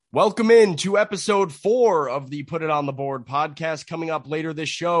Welcome in to episode 4 of the Put It On the Board podcast. Coming up later this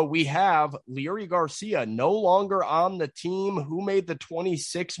show, we have Leury Garcia no longer on the team. Who made the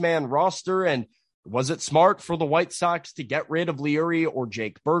 26-man roster, and was it smart for the White Sox to get rid of Leury or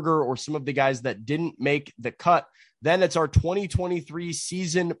Jake Berger or some of the guys that didn't make the cut? Then it's our 2023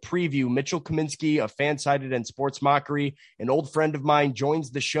 season preview. Mitchell Kaminsky of Fansided and Sports Mockery, an old friend of mine,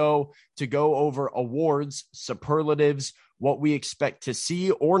 joins the show to go over awards, superlatives, what we expect to see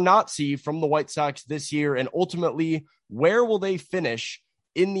or not see from the White Sox this year, and ultimately, where will they finish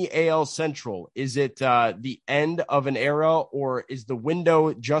in the AL Central? Is it the end of an era, or is the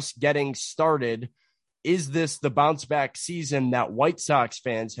window just getting started? Is this the bounce back season that White Sox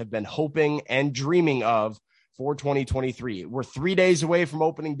fans have been hoping and dreaming of for 2023? We're 3 days away from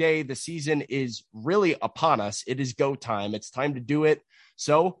opening day. The season is really upon us. It is go time. It's time to do it.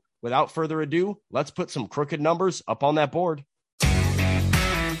 So without further ado, let's put some crooked numbers up on that board. You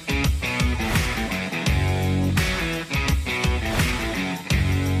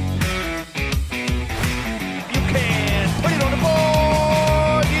can put it on the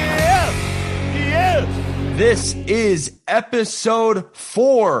board. Yeah. This is episode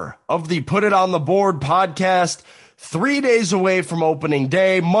 4 of the Put It On the Board podcast. 3 days away from opening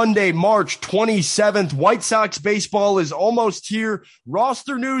day, Monday, March 27th. White Sox baseball is almost here.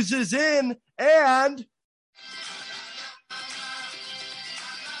 Roster news is in, and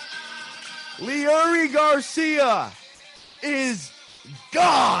Leury Garcia is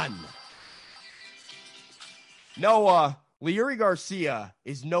gone. No, Leury Garcia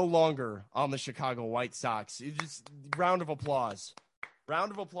is no longer on the Chicago White Sox. It's just round of applause.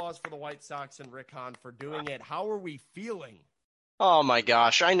 Round of applause for the White Sox and Rick Hahn for doing it. How are we feeling? Oh my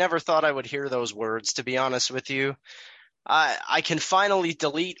gosh, I never thought I would hear those words, to be honest with you. I can finally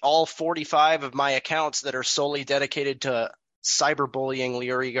delete all 45 of my accounts that are solely dedicated to cyberbullying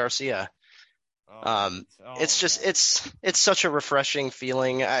Leury Garcia. It's such a refreshing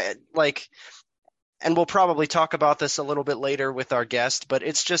feeling. And we'll probably talk about this a little bit later with our guest, but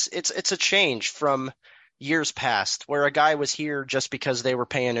it's a change from years past where a guy was here just because they were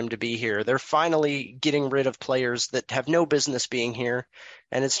paying him to be here. They're finally getting rid of players that have no business being here,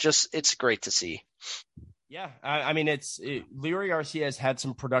 and it's great to see. Yeah, I mean, Leury Garcia has had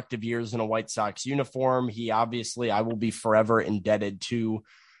some productive years in a White Sox uniform. I will be forever indebted to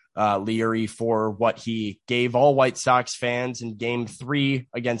Leury for what he gave all White Sox fans in Game 3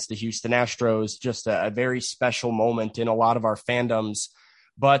 against the Houston Astros. Just a very special moment in a lot of our fandoms.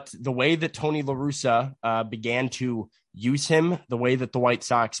 But the way that Tony La Russa began to use him, the way that the White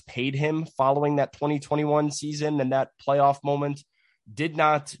Sox paid him following that 2021 season and that playoff moment was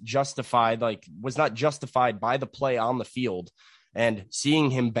not justified by the play on the field. And seeing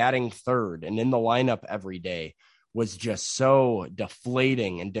him batting third and in the lineup every day was just so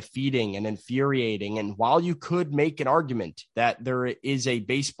deflating and defeating and infuriating. And while you could make an argument that there is a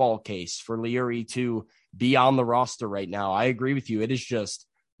baseball case for Leury to be on the roster right now, I agree with you. It is just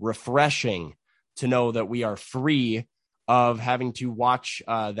refreshing to know that we are free of having to watch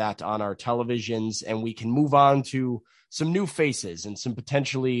that on our televisions, and we can move on to some new faces and some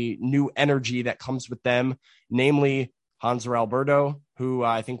potentially new energy that comes with them, namely Hanser Alberto, who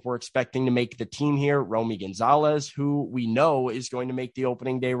I think we're expecting to make the team here, Romy Gonzalez, who we know is going to make the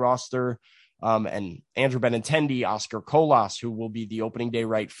opening day roster, and Andrew Benintendi, Oscar Colas, who will be the opening day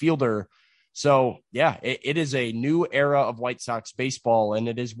right fielder. So, yeah, it is a new era of White Sox baseball, and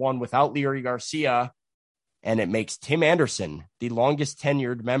it is one without Leury Garcia, and it makes Tim Anderson the longest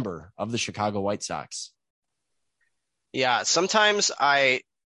tenured member of the Chicago White Sox. Yeah, sometimes I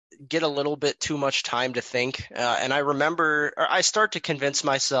get a little bit too much time to think, and I start to convince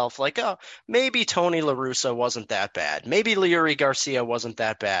myself, maybe Tony La Russa wasn't that bad. Maybe Leury Garcia wasn't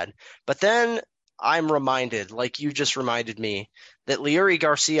that bad. But then I'm reminded, like you just reminded me, that Leury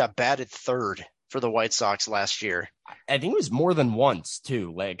Garcia batted third for the White Sox last year. I think it was more than once, too.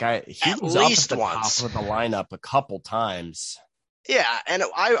 He was up at the top of the lineup a couple times. Yeah, and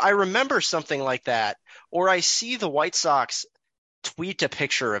I remember something like that, or I see the White Sox tweet a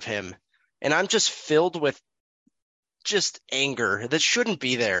picture of him, and I'm just filled with just anger that shouldn't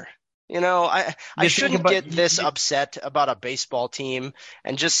be there. I shouldn't get this upset about a baseball team,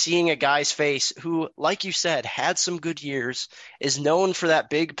 and just seeing a guy's face who, like you said, had some good years, is known for that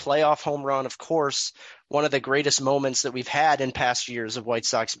big playoff home run, of course, one of the greatest moments that we've had in past years of White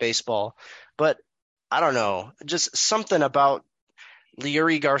Sox baseball. But I don't know, just something about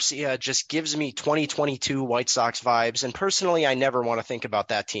Leury Garcia just gives me 2022 White Sox vibes, and personally, I never want to think about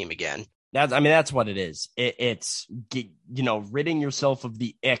that team again. That's what it is. It's ridding yourself of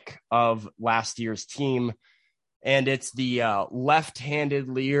the ick of last year's team. and it's the left-handed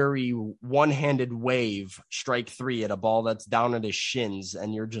Leury one-handed wave strike three at a ball that's down at his shins,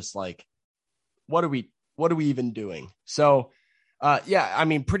 and you're just like, what are we even doing? So yeah, I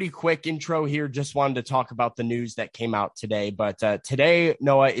mean, pretty quick intro here. Just wanted to talk about the news that came out today. But today,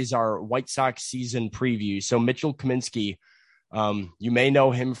 Noah, is our White Sox season preview. So Mitchell Kaminsky, you may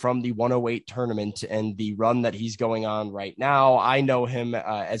know him from the 108 tournament and the run that he's going on right now. I know him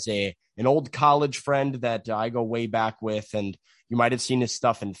as an old college friend that I go way back with, and you might have seen his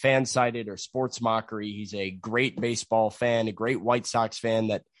stuff in Fansided or Sports Mockery. He's a great baseball fan, a great White Sox fan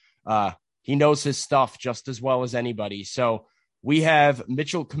that he knows his stuff just as well as anybody. So we have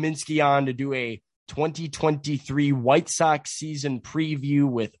Mitchell Kaminsky on to do a 2023 White Sox season preview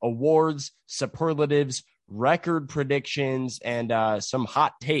with awards, superlatives, record predictions, and some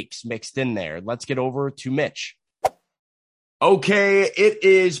hot takes mixed in there. Let's get over to Mitch. Okay, it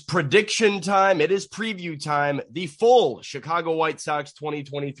is prediction time. It is preview time. The full Chicago White Sox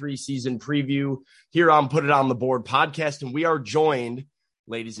 2023 season preview here on Put It On The Board podcast. And we are joined,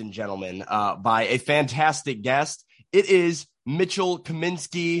 ladies and gentlemen, by a fantastic guest. It is Mitchell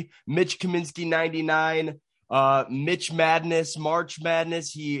Kaminsky, Mitch Kaminsky 99, Mitch Madness, March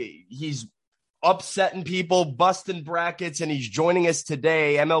Madness. He's upsetting people, busting brackets, and he's joining us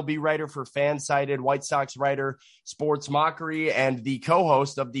today. MLB writer for Fansided, White Sox writer, Sports Mockery, and the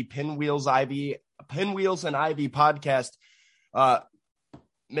co-host of the Pinwheels and Ivy podcast.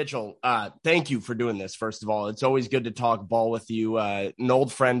 Mitchell, thank you for doing this. First of all, it's always good to talk ball with you. An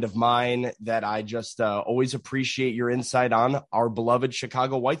old friend of mine that I just always appreciate your insight on our beloved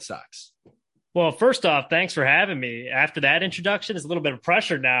Chicago White Sox. Well, first off, thanks for having me. After that introduction, there's a little bit of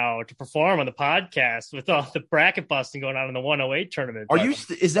pressure now to perform on the podcast with all the bracket busting going on in the 108 tournament.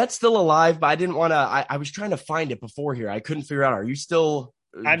 Is that still alive? But I didn't want to, I was trying to find it before here. I couldn't figure out. Are you still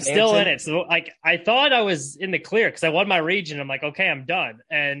I'm still in it. So like, I thought I was in the clear because I won my region. I'm like, okay, I'm done.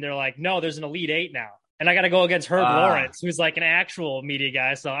 And they're like, no, there's an Elite Eight now. And I got to go against Herb Lawrence, who's like an actual media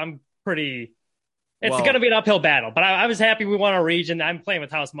guy. So I'm pretty, it's going to be an uphill battle, but I was happy we won our region. I'm playing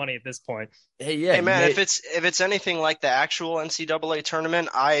with house money at this point. Hey man, if it's anything like the actual NCAA tournament,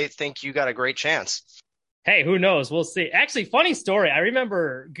 I think you got a great chance. Hey, who knows? We'll see. Actually, funny story. I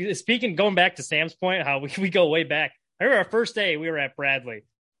remember going back to Sam's point, how we go way back. I remember our first day we were at Bradley.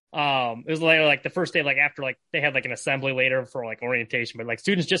 It was later, like the first day, like after like they had like an assembly later for like orientation, but like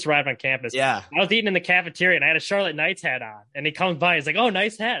students just arrived on campus. Yeah. I was eating in the cafeteria and I had a Charlotte Knights hat on, and he comes by. He's like, "Oh,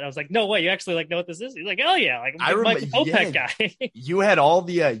 nice hat." I was like, "No way, you actually like know what this is?" He's like, "Oh yeah, like I'm a Michael Kopech guy." You had all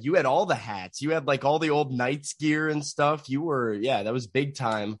the hats. You had like all the old Knights gear and stuff. That was big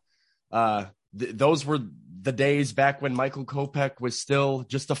time. Those were the days back when Michael Kopech was still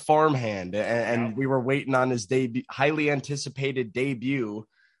just a farmhand, and we were waiting on his highly anticipated debut.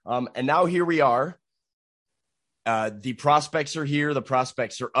 And now here we are. The prospects are here. The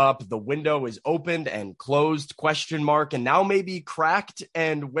prospects are up. The window is opened and closed, ? And now maybe cracked.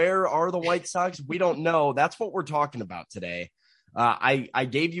 And where are the White Sox? We don't know. That's what we're talking about today. I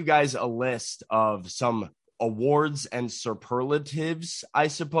gave you guys a list of some awards and superlatives, I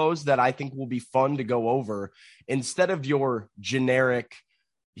suppose, that I think will be fun to go over instead of your generic,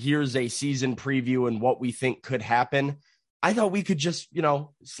 here's a season preview and what we think could happen. I thought we could just,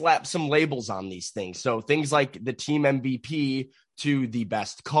 slap some labels on these things. So things like the team MVP to the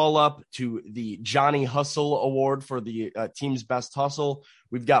best call up to the Johnny Hustle award for the team's best hustle.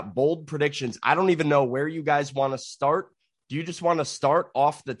 We've got bold predictions. I don't even know where you guys want to start. Do you just want to start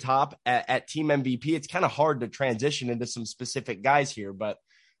off the top at team MVP? It's kind of hard to transition into some specific guys here, but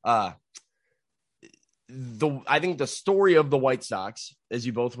I think the story of the White Sox, as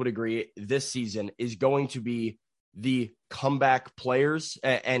you both would agree, this season is going to be the comeback players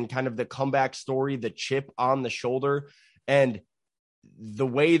and kind of the comeback story, the chip on the shoulder, and the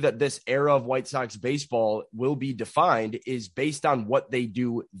way that this era of White Sox baseball will be defined is based on what they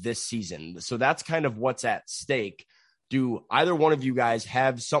do this season. So that's kind of what's at stake. Do either one of you guys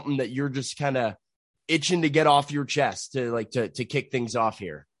have something that you're just kind of itching to get off your chest to kick things off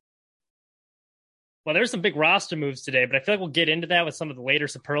here? Well, there's some big roster moves today, but I feel like we'll get into that with some of the later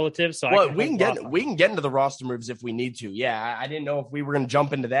superlatives. So we can get into the roster moves if we need to. Yeah, I didn't know if we were going to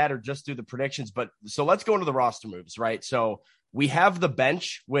jump into that or just do the predictions, but so let's go into the roster moves, right? So we have the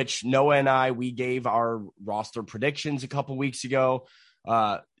bench, which Noah and we gave our roster predictions a couple weeks ago.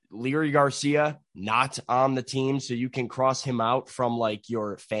 Leury Garcia not on the team, so you can cross him out from like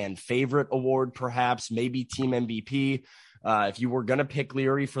your fan favorite award, perhaps, maybe team MVP. If you were going to pick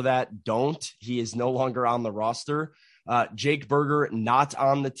Leury for that, don't. He is no longer on the roster. Jake Berger not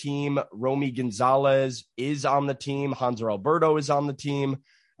on the team. Romy Gonzalez is on the team. Hanser Alberto is on the team.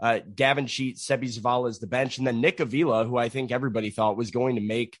 Gavin Sheets, Sebi Zavala is the bench, and then Nick Avila, who I think everybody thought was going to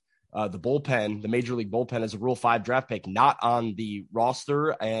make the bullpen, the Major League bullpen, as a Rule 5 draft pick, not on the roster,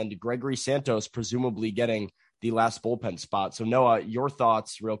 and Gregory Santos presumably getting the last bullpen spot. So Noah, your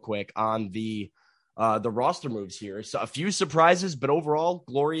thoughts real quick on the roster moves here. So a few surprises, but overall,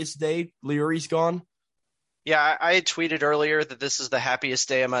 glorious day. Leury's gone. Yeah, I had tweeted earlier that this is the happiest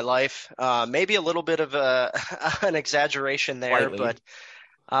day of my life. Maybe a little bit of an exaggeration there, Slightly. but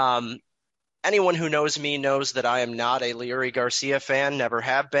anyone who knows me knows that I am not a Leury Garcia fan, never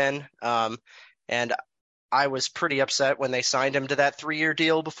have been. And I was pretty upset when they signed him to that 3-year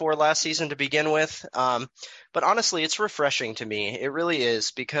deal before last season to begin with. But honestly, it's refreshing to me. It really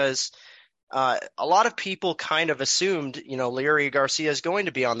is, because a lot of people kind of assumed, Leury Garcia is going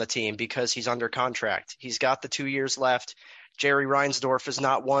to be on the team because he's under contract. He's got the 2 years left. Jerry Reinsdorf is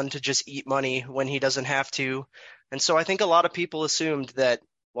not one to just eat money when he doesn't have to. And so I think a lot of people assumed that,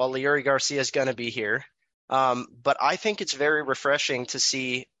 well, Leury Garcia is going to be here. But I think it's very refreshing to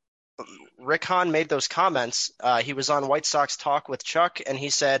see Rick Hahn made those comments. He was on White Sox Talk with Chuck, and he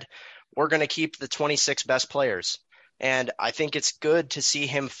said, we're going to keep the 26 best players. And I think it's good to see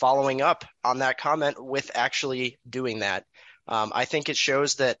him following up on that comment with actually doing that. I think it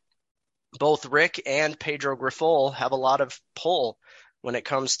shows that both Rick and Pedro Grifol have a lot of pull when it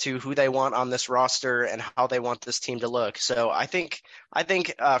comes to who they want on this roster and how they want this team to look. So I think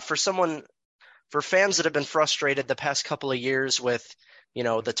for fans that have been frustrated the past couple of years with,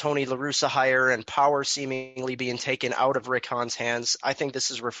 the Tony La Russa hire and power seemingly being taken out of Rick Hahn's hands, I think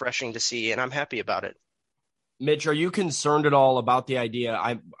this is refreshing to see, and I'm happy about it. Mitch, are you concerned at all about the idea?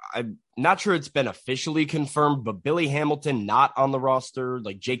 I'm not sure it's been officially confirmed, but Billy Hamilton not on the roster.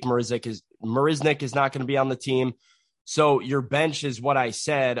 Like Jake Marisnik is not going to be on the team. So your bench is what I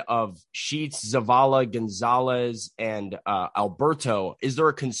said of Sheets, Zavala, Gonzalez, and Alberto. Is there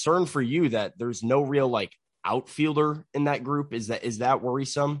a concern for you that there's no real outfielder in that group? Is that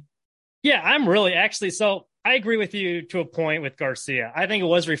worrisome? Yeah, I'm really actually. So I agree with you to a point with Garcia. I think it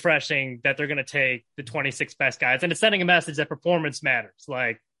was refreshing that they're going to take the 26 best guys, and it's sending a message that performance matters.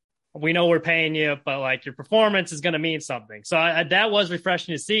 We know we're paying you, but your performance is going to mean something. So that was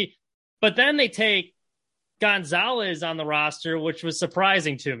refreshing to see. But then they take Gonzalez on the roster, which was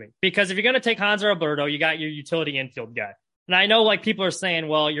surprising to me, because if you're going to take Hanser Alberto, you got your utility infield guy. And I know people are saying,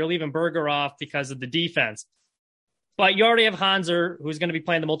 well, you're leaving Berger off because of the defense. But you already have Hanser, who's going to be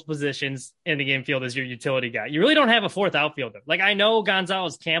playing the multiple positions in the infield as your utility guy. You really don't have a fourth outfielder. I know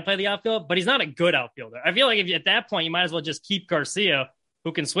Gonzalez can play the outfield, but he's not a good outfielder. I feel like at that point, you might as well just keep Garcia,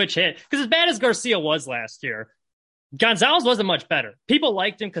 who can switch hit. Because as bad as Garcia was last year, Gonzalez wasn't much better. People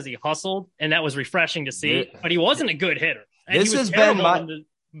liked him because he hustled, and that was refreshing to see. But he wasn't a good hitter. And this he was has been in the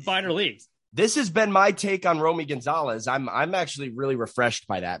minor leagues. This has been my take on Romy Gonzalez. I'm actually really refreshed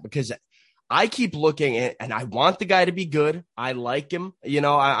by that, because I keep looking at, and I want the guy to be good. I like him.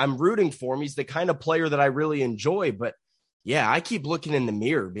 I'm rooting for him. He's the kind of player that I really enjoy. But yeah, I keep looking in the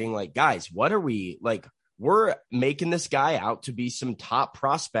mirror being like, guys, what are we like? We're making this guy out to be some top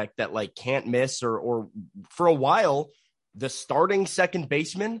prospect that can't miss, or for a while, the starting second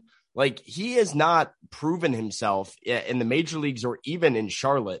baseman. He has not proven himself in the major leagues or even in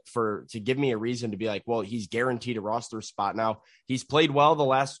Charlotte to give me a reason to be like, well, he's guaranteed a roster spot. Now, he's played well the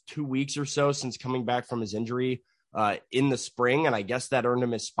last 2 weeks or so since coming back from his injury in the spring, and I guess that earned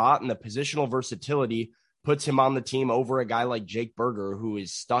him his spot. And the positional versatility puts him on the team over a guy like Jake Berger, who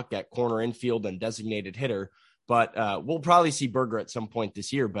is stuck at corner infield and designated hitter. But we'll probably see Berger at some point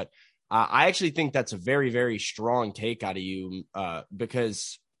this year. But I actually think that's a very, very strong take out of you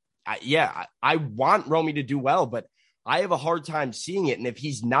because – I want Romy to do well, but I have a hard time seeing it. And if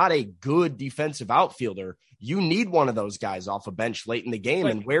he's not a good defensive outfielder, you need one of those guys off a bench late in the game.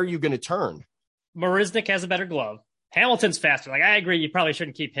 And where are you going to turn? Marisnik has a better glove. Hamilton's faster. I agree. You probably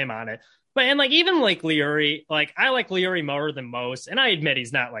shouldn't keep him on it. But, and even Leury, I like Leury more than most. And I admit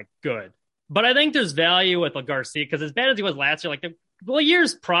he's not good, but I think there's value with Garcia, because as bad as he was last year, the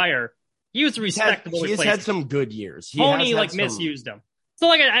years prior, he was respectable. He's had some good years. Tony misused him. So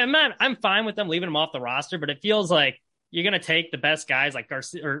I'm fine with them leaving him off the roster, but it feels like you're going to take the best guys like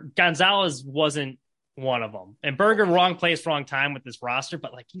Garcia, or Gonzalez wasn't one of them. And Berger, wrong place, wrong time with this roster,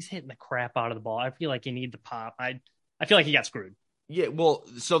 but he's hitting the crap out of the ball. I feel like you need the pop. I feel like he got screwed. Yeah, well,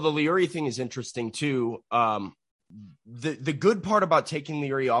 so the Leury thing is interesting too. The good part about taking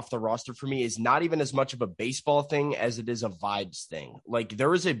Leury off the roster for me is not even as much of a baseball thing as it is a vibes thing.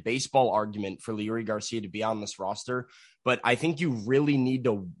 There is a baseball argument for Leury Garcia to be on this roster, but I think you really need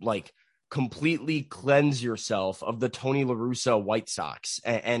to completely cleanse yourself of the Tony La Russa White Sox.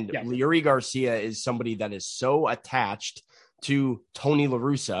 And yeah. Leury Garcia is somebody that is so attached to Tony La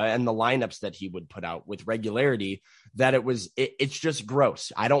Russa and the lineups that he would put out with regularity that it's just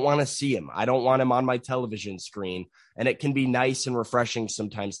gross. I don't want to see him. I don't want him on my television screen. And it can be nice and refreshing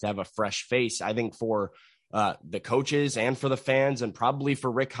sometimes to have a fresh face. I think for the coaches and for the fans and probably for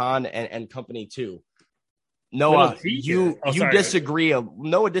Rick Hahn and company too. Noah, you disagree.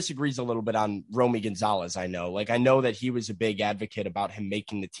 Noah disagrees a little bit on Romy Gonzalez. I know that he was a big advocate about him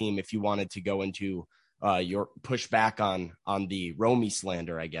making the team. If you wanted to go into your pushback on the Romy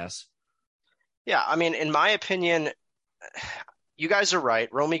slander, I guess. Yeah, I mean, in my opinion, you guys are right.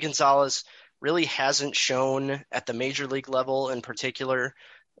 Romy Gonzalez really hasn't shown at the major league level in particular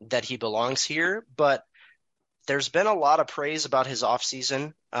that he belongs here, but there's been a lot of praise about his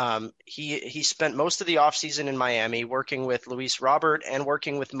offseason. He spent most of the offseason in Miami working with Luis Robert and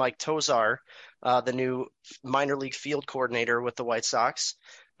working with Mike Tozar, the new minor league field coordinator with the White Sox.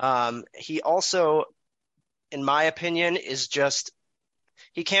 He also, in my opinion,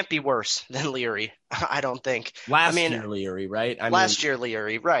 he can't be worse than Leury, I don't think. Last year Leury, right? Last year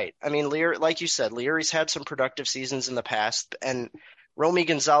Leury, right. I mean, Leury, like you said, Leury's had some productive seasons in the past, and Romy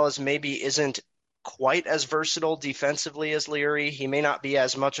Gonzalez maybe isn't quite as versatile defensively as Leury. He may not be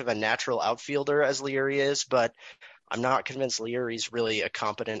as much of a natural outfielder as Leury is, but I'm not convinced Leury's really a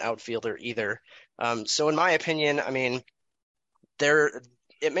competent outfielder either. So in my opinion, I mean,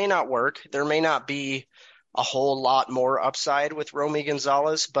 it may not work. There may not be a whole lot more upside with Romy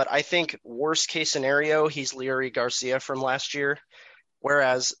Gonzalez, but I think worst case scenario, he's Leury Garcia from last year.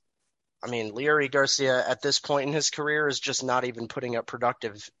 Whereas, I mean, Leury Garcia at this point in his career is just not even putting up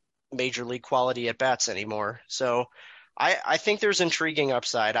productive major league quality at bats anymore. So I think there's intriguing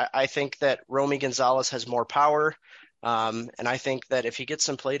upside. I think that Romy Gonzalez has more power. And I think that if he gets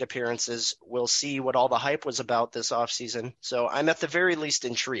some plate appearances, we'll see what all the hype was about this offseason. So I'm at the very least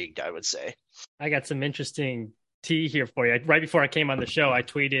intrigued, I would say. I got some interesting tea here for you. Right before I came on the show, I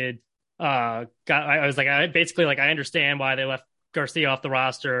tweeted, I was like, I understand why they left Garcia off the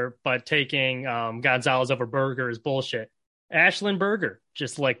roster, but taking Gonzalez over Berger is bullshit. Ashlyn Berger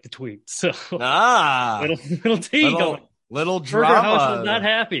just liked the tweet. So little tea going. Little Berger drama. House was not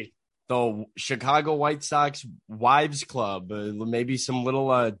happy. The Chicago White Sox Wives Club, maybe some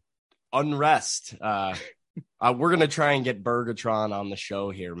little unrest. We're going to try and get Bergatron on the show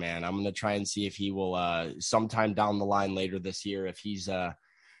here, man. I'm going to try and see if he will sometime down the line later this year, if he's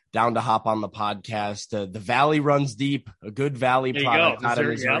down to hop on the podcast. The Valley runs deep, a good Valley product out of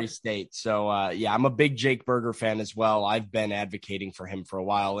Missouri State. So, I'm a big Jake Berger fan as well. I've been advocating for him for a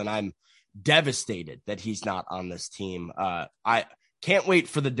while, and I'm devastated that he's not on this team. I can't wait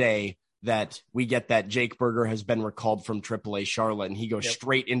for the day that we get that Jake Berger has been recalled from AAA Charlotte, and he goes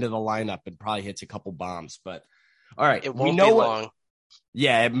straight into the lineup and probably hits a couple bombs. But, all right. It won't be long.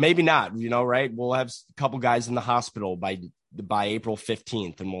 Yeah, maybe not, right? We'll have a couple guys in the hospital by April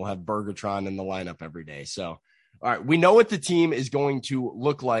 15th, and we'll have Bergatron in the lineup every day. So, all right, we know what the team is going to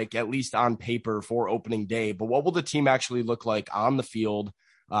look like, at least on paper for opening day, but what will the team actually look like on the field?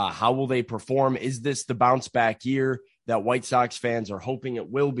 How will they perform? Is this the bounce back year that White Sox fans are hoping it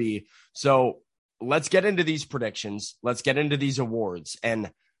will be? So let's get into these predictions. Let's get into these awards. And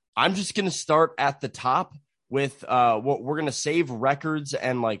I'm just going to start at the top with what we're going to save records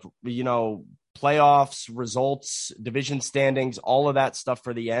and playoffs, results, division standings, all of that stuff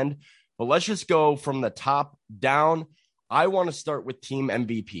for the end. But let's just go from the top down. I want to start with team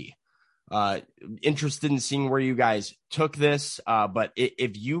MVP. Interested in seeing where you guys took this. But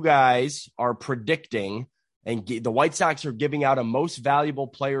if you guys are predicting and the White Sox are giving out a most valuable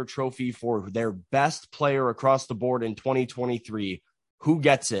player trophy for their best player across the board in 2023, who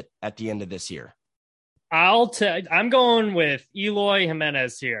gets it at the end of this year? I'm going with Eloy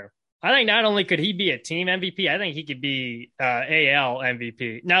Jimenez here. I think not only could he be a team MVP, I think he could be AL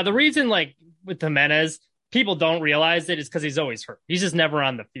MVP. Now, the reason with Jimenez, people don't realize it is because he's always hurt. He's just never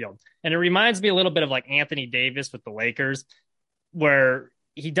on the field. And it reminds me a little bit of Anthony Davis with the Lakers, where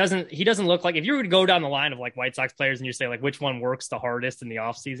he doesn't look like, if you were to go down the line of White Sox players and you say which one works the hardest in the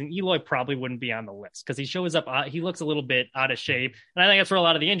offseason, Eloy probably wouldn't be on the list because he shows up, he looks a little bit out of shape. And I think that's where a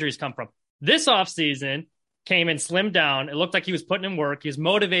lot of the injuries come from. This offseason came in slimmed down. It looked like he was putting in work. He was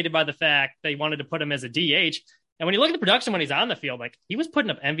motivated by the fact they wanted to put him as a DH. And when you look at the production when he's on the field, he was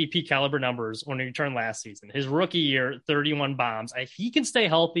putting up MVP caliber numbers when he returned last season. His rookie year, 31 bombs. If he can stay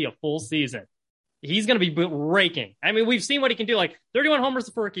healthy a full season, he's going to be raking. I mean, we've seen what he can do, 31 homers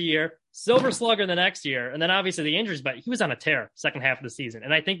the rookie year, silver slugger the next year, and then obviously the injuries, but he was on a tear second half of the season.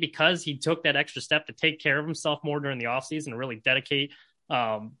 And I think because he took that extra step to take care of himself more during the offseason and really dedicate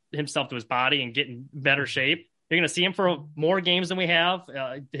himself to his body and get in better shape, you're going to see him for more games than we have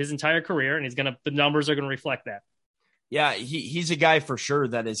his entire career, and the numbers are going to reflect that. Yeah, he's a guy for sure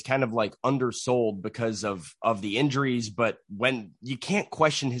that is kind of like undersold because of the injuries, but when you can't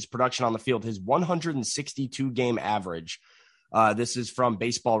question his production on the field, his 162 game average, this is from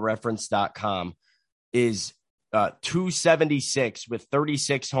baseballreference.com, is 276 with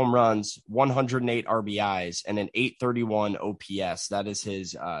 36 home runs, 108 RBIs, and an 831 OPS. That is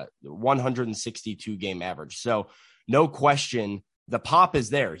his 162 game average. So no question, the pop is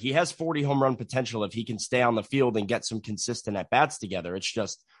there. He has 40 home run potential if he can stay on the field and get some consistent at bats together. It's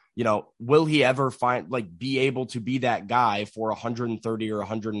just, will he ever be able to be that guy for 130 or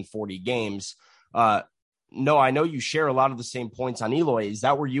 140 games? No, I know you share a lot of the same points on Eloy. Is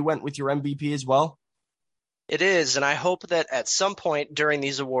that where you went with your MVP as well? It is, and I hope that at some point during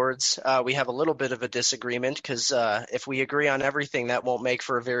these awards, we have a little bit of a disagreement because if we agree on everything, that won't make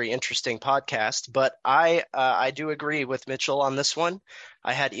for a very interesting podcast. But I do agree with Mitchell on this one.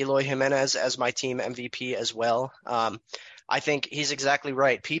 I had Eloy Jimenez as my team MVP as well. I think he's exactly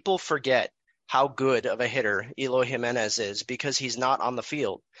right. People forget how good of a hitter Eloy Jimenez is because he's not on the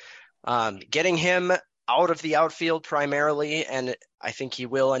field. Getting him out of the outfield primarily, and I think he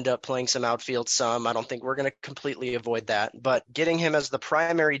will end up playing some outfield some. I don't think we're going to completely avoid that, but getting him as the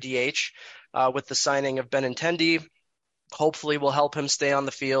primary DH with the signing of Benintendi hopefully will help him stay on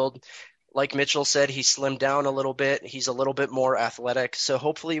the field. Like Mitchell said, he slimmed down a little bit. He's a little bit more athletic, so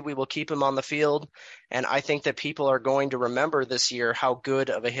hopefully we will keep him on the field, and I think that people are going to remember this year how good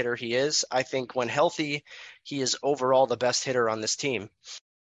of a hitter he is. I think when healthy, he is overall the best hitter on this team.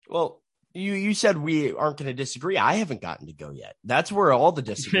 Well, you said we aren't going to disagree. I haven't gotten to go yet. That's where all the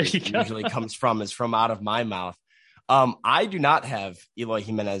disagreement usually comes from, is from out of my mouth. I do not have Eloy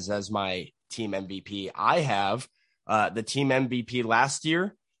Jimenez as my team MVP. I have the team MVP last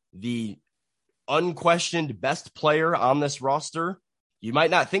year, the unquestioned best player on this roster. You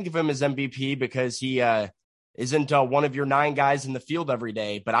might not think of him as MVP because he isn't one of your 9 guys in the field every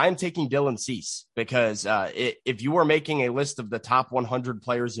day, but I'm taking Dylan Cease because if you were making a list of the top 100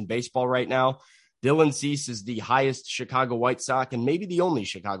 players in baseball right now, Dylan Cease is the highest Chicago White Sox and maybe the only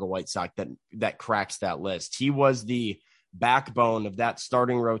Chicago White Sox that cracks that list. He was the backbone of that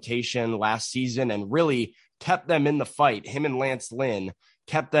starting rotation last season and really kept them in the fight. Him and Lance Lynn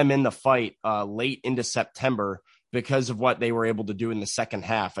kept them in the fight late into September because of what they were able to do in the second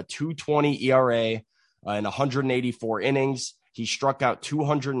half. A 2.20 ERA, in 184 innings. He struck out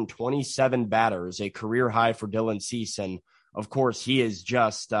 227 batters, a career high for Dylan Cease. And of course, he is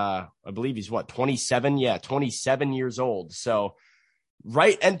just, I believe he's 27? Yeah, 27 years old. So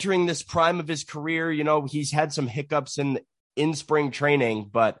right entering this prime of his career, he's had some hiccups in spring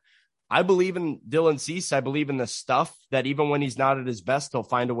training, but I believe in Dylan Cease. I believe in the stuff that even when he's not at his best, he'll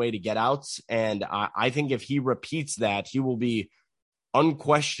find a way to get outs. And I think if he repeats that, he will be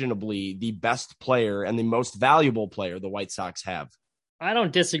unquestionably the best player and the most valuable player the White Sox have. I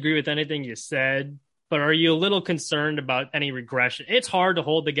don't disagree with anything you said, but are you a little concerned about any regression? It's hard to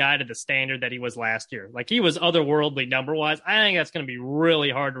hold the guy to the standard that he was last year. Like, he was otherworldly number-wise. I think that's going to be really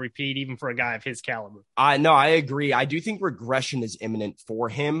hard to repeat even for a guy of his caliber. No, I agree. I do think regression is imminent for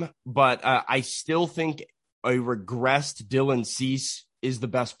him, but I still think a regressed Dylan Cease is the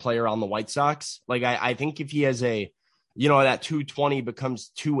best player on the White Sox. Like, I think if he has that 220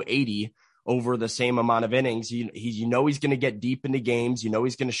 becomes 280 over the same amount of innings, he's going to get deep into games. He's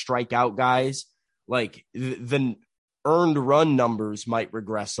going to strike out guys. Like, the earned run numbers might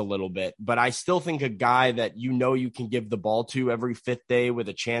regress a little bit, but I still think a guy that you can give the ball to every 5th day with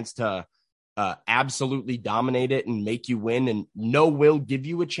a chance to absolutely dominate it and make you win and will give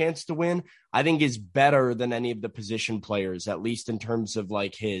you a chance to win, I think is better than any of the position players, at least in terms of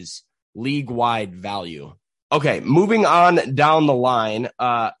like his league-wide value. Okay, moving on down the line.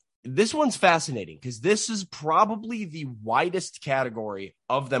 This one's fascinating because this is probably the widest category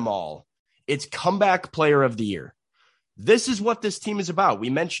of them all. It's comeback player of the year. This is what this team is about. We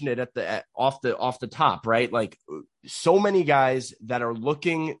mentioned it off the top, right? Like, so many guys that are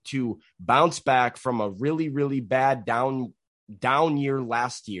looking to bounce back from a really, really bad down year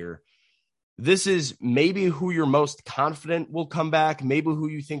last year. This is maybe who you're most confident will come back, maybe who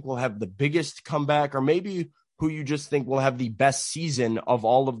you think will have the biggest comeback, or maybe who you just think will have the best season of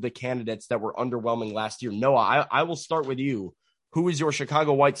all of the candidates that were underwhelming last year. Noah, I will start with you. Who is your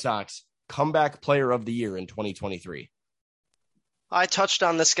Chicago White Sox comeback player of the year in 2023? I touched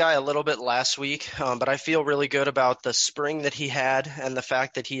on this guy a little bit last week, but I feel really good about the spring that he had and the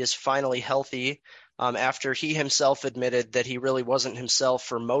fact that he is finally healthy after he himself admitted that he really wasn't himself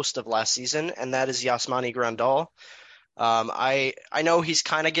for most of last season, and that is Yasmani Grandal. I know he's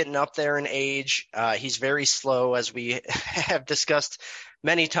kind of getting up there in age. He's very slow, as we have discussed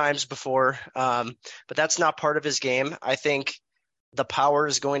many times before. But that's not part of his game. I think the power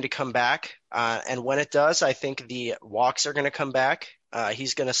is going to come back. And when it does, I think the walks are going to come back.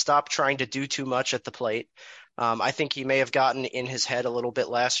 He's going to stop trying to do too much at the plate. I think he may have gotten in his head a little bit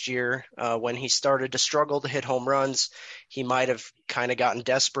last year when he started to struggle to hit home runs. He might have kind of gotten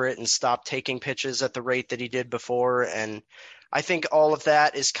desperate and stopped taking pitches at the rate that he did before. And I think all of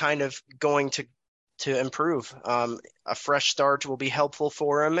that is kind of going to improve. A fresh start will be helpful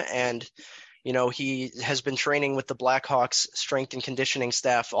for him. And, you know, he has been training with the Blackhawks strength and conditioning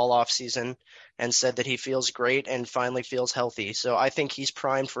staff all off season and said that he feels great and finally feels healthy. So I think he's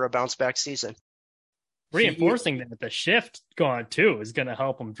primed for a bounce back season. Reinforcing that the shift gone too is going to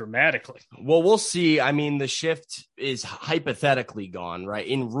help him dramatically. Well, we'll see. I mean, the shift is hypothetically gone, right?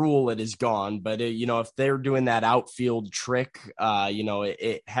 In rule, it is gone. But, you know, if they're doing that outfield trick, you know,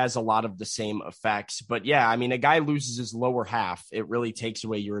 it has a lot of the same effects. But, yeah, I mean, a guy loses his lower half. It really takes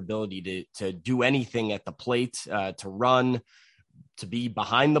away your ability to do anything at the plate, to run, to be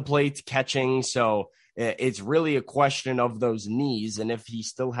behind the plate, catching. So it's really a question of those knees. And if he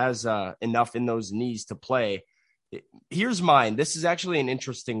still has enough in those knees to play, here's mine. This is actually an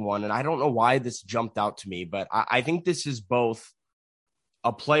interesting one. And I don't know why this jumped out to me, but I think this is both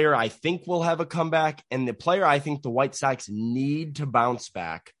a player I think will have a comeback and the player I think the White Sox need to bounce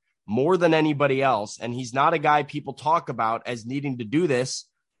back more than anybody else. And he's not a guy people talk about as needing to do this.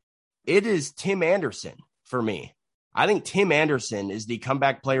 It is Tim Anderson for me. I think Tim Anderson is the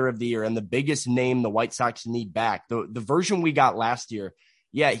comeback player of the year and the biggest name the White Sox need back. The version we got last year,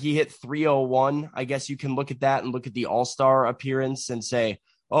 yeah, he hit 301. I guess you can look at that and look at the All-Star appearance and say,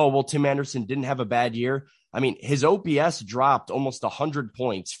 oh, well, Tim Anderson didn't have a bad year. I mean, his OPS dropped almost 100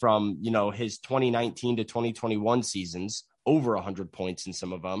 points from, you know, his 2019 to 2021 seasons, over 100 points in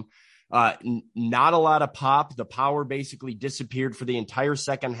some of them. Not a lot of pop. The power basically disappeared for the entire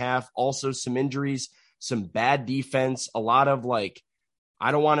second half. Also some injuries, some bad defense, a lot of like,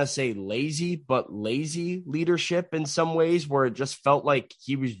 I don't want to say lazy, but lazy leadership in some ways where it just felt like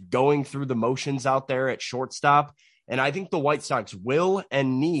he was going through the motions out there at shortstop. And I think the White Sox will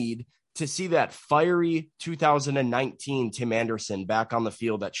and need to see that fiery 2019 Tim Anderson back on the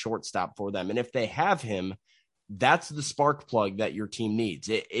field at shortstop for them. And if they have him, that's the spark plug that your team needs.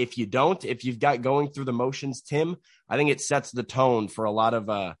 If you don't, if you've got going through the motions, Tim, I think it sets the tone for a lot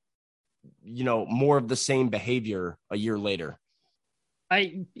of, you know, more of the same behavior a year later.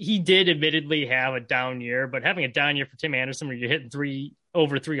 He did admittedly have a down year, but having a down year for Tim Anderson where you're hitting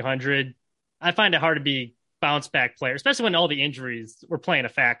over 300, I find it hard to be bounce back player, especially when all the injuries were playing a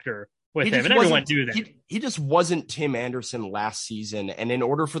factor with him, and everyone do that. He just wasn't Tim Anderson last season, and in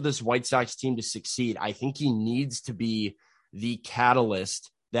order for this White Sox team to succeed, I think he needs to be the catalyst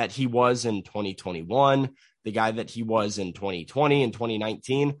that he was in 2021, the guy that he was in 2020 and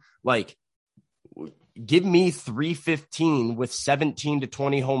 2019. Like, give me 315 with 17 to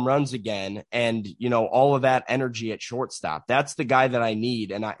 20 home runs again, and, you know, all of that energy at shortstop. That's the guy that I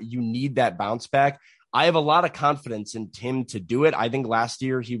need, and you need that bounce back. I have a lot of confidence in Tim to do it. I think last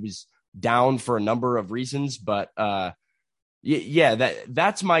year he was down for a number of reasons, but yeah,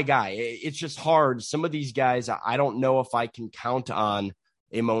 that's my guy. It's just hard. Some of these guys, I don't know if I can count on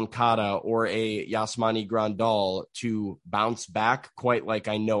a Moncada or a Yasmani Grandal to bounce back quite like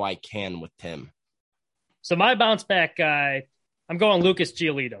I know I can with Tim. So my bounce back guy, I'm going Lucas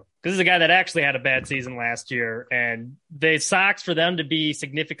Giolito. This is a guy that actually had a bad season last year, and the Sox, for them to be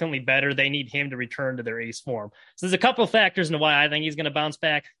significantly better, they need him to return to their ace form. So there's a couple of factors into why I think he's going to bounce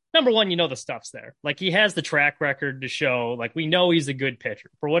back. Number one, you know, the stuff's there. Like, he has the track record to show, like, we know he's a good pitcher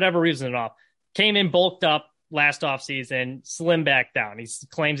for whatever reason at all. Came in bulked up last offseason, slim back down. He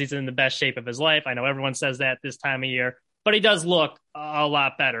claims he's in the best shape of his life. I know everyone says that this time of year, but he does look a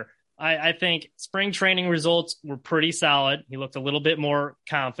lot better. I think spring training results were pretty solid. He looked a little bit more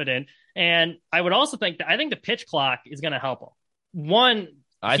confident. And I would also think that I think the pitch clock is going to help him. One,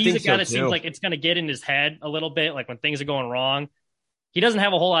 he's a guy that seems like it's going to get in his head a little bit, like when things are going wrong. He doesn't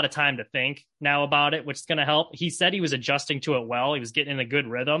have a whole lot of time to think now about it, which is going to help. He said he was adjusting to it well. He was getting in a good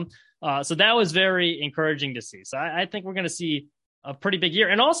rhythm. So that was very encouraging to see. So I think we're going to see a pretty big year.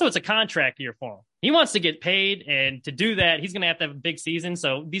 And also, it's a contract year for him. He wants to get paid, and to do that, he's going to have a big season.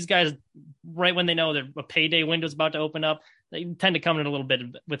 So these guys, right when they know that a payday window is about to open up, they tend to come in a little bit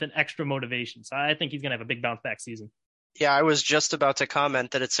with an extra motivation. So I think he's going to have a big bounce back season. Yeah, I was just about to comment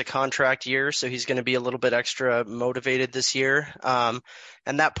that it's a contract year, so he's going to be a little bit extra motivated this year. And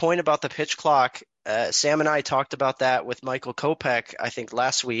that point about the pitch clock, Sam and I talked about that with Michael Kopech, I think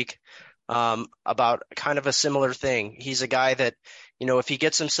last week, about kind of a similar thing. He's a guy that, you know, if he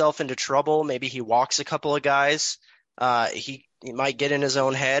gets himself into trouble, maybe he walks a couple of guys, he might get in his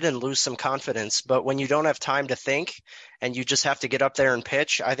own head and lose some confidence. But when you don't have time to think and you just have to get up there and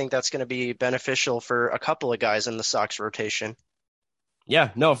pitch, I think that's going to be beneficial for a couple of guys in the Sox rotation. Yeah,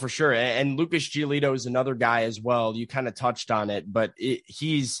 no, for sure. And Lucas Giolito is another guy as well. You kind of touched on it, but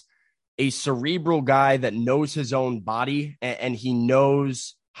he's a cerebral guy that knows his own body and he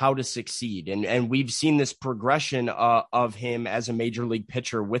knows how to succeed. And we've seen this progression of him as a major league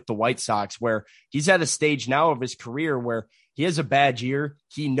pitcher with the White Sox, where he's at a stage now of his career where he has a bad year.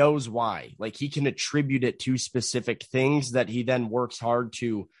 He knows why. Like, he can attribute it to specific things that he then works hard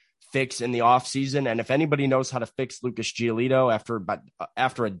to fix in the offseason. And if anybody knows how to fix Lucas Giolito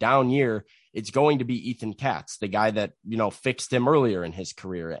after a down year, it's going to be Ethan Katz, the guy that, fixed him earlier in his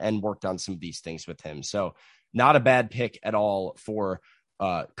career and worked on some of these things with him. So not a bad pick at all for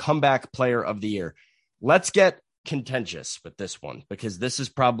comeback player of the year. Let's get contentious with this one, because this is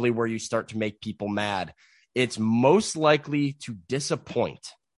probably where you start to make people mad. It's most likely to disappoint.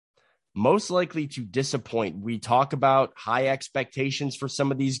 We talk about high expectations for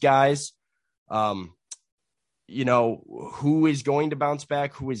some of these guys. Who is going to bounce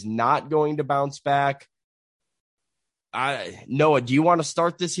back, who is not going to bounce back. Noah, do you want to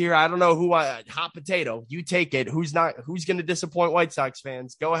start this here? I don't know who. Hot potato, you take it. Who's going to disappoint White Sox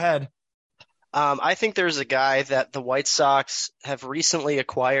fans? Go ahead. I think there's a guy that the White Sox have recently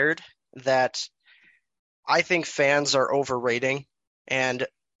acquired that I think fans are overrating, and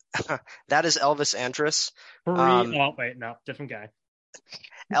that is Elvis Andrus. Different guy.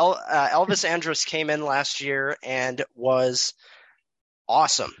 Elvis Andrus came in last year and was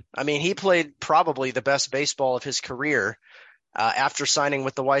awesome. I mean, he played probably the best baseball of his career after signing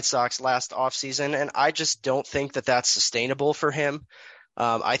with the White Sox last offseason, and I just don't think that that's sustainable for him.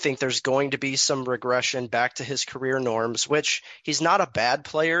 I think there's going to be some regression back to his career norms, which he's not a bad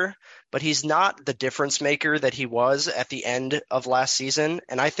player, but he's not the difference maker that he was at the end of last season.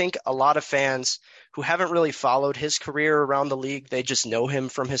 And I think a lot of fans who haven't really followed his career around the league, they just know him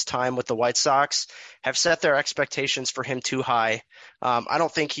from his time with the White Sox, have set their expectations for him too high. I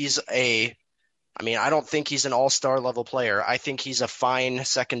don't think he's an all-star level player. I think he's a fine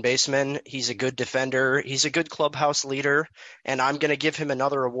second baseman. He's a good defender. He's a good clubhouse leader. And I'm going to give him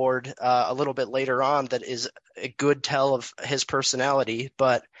another award a little bit later on that is a good tell of his personality.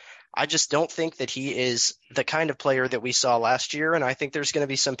 But I just don't think that he is the kind of player that we saw last year. And I think there's going to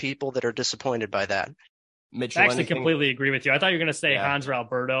be some people that are disappointed by that. Mitchell, I actually completely agree with you. I thought you were going to say Hanser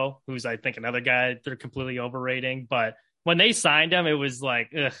Alberto, who's, I think, another guy they're completely overrating. But when they signed him, it was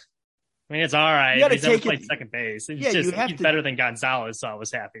like, ugh. I mean, it's all right. He's never played second base. He's better than Gonzalez, so I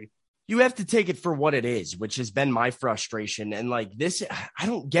was happy. You have to take it for what it is, which has been my frustration. And like this, I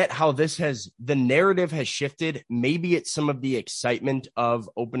don't get how the narrative has shifted. Maybe it's some of the excitement of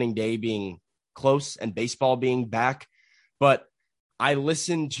opening day being close and baseball being back. But I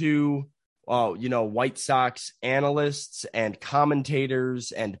listen to, White Sox analysts and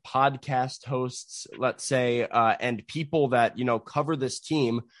commentators and podcast hosts, let's say, and people that, cover this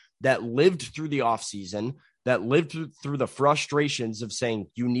team that lived through the offseason, that lived through the frustrations of saying,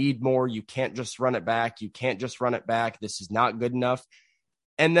 you need more, you can't just run it back, this is not good enough.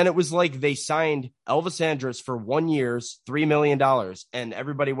 And then it was like they signed Elvis Andrus for 1 year, $3 million, and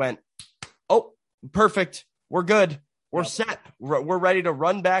everybody went, oh, perfect, we're good, we're set, we're ready to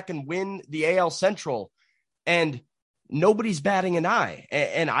run back and win the AL Central. And nobody's batting an eye.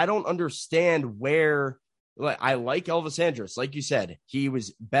 And I don't understand where. I like Elvis Andrus. Like you said, he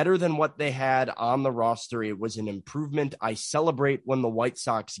was better than what they had on the roster. It was an improvement. I celebrate when the White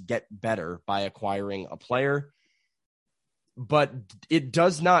Sox get better by acquiring a player, but it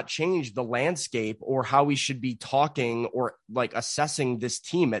does not change the landscape or how we should be talking or like assessing this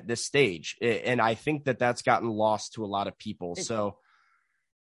team at this stage. And I think that that's gotten lost to a lot of people. So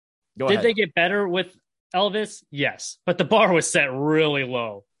go ahead. Did they get better with Elvis? Yes, but the bar was set really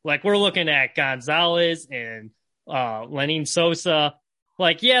low. Like, we're looking at Gonzalez and Lenin Sosa.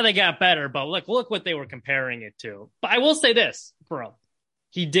 Like, yeah, they got better, but look what they were comparing it to. But I will say this for him.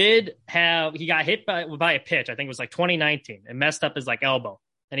 He got hit by a pitch. I think it was like 2019 and messed up his elbow.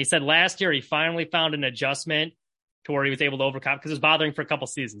 And he said last year he finally found an adjustment to where he was able to overcome because it was bothering for a couple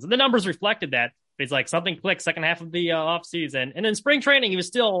seasons. And the numbers reflected that. But he's like, something clicked second half of the offseason. And in spring training, he was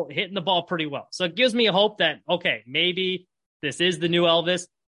still hitting the ball pretty well. So it gives me a hope that, okay, maybe this is the new Elvis.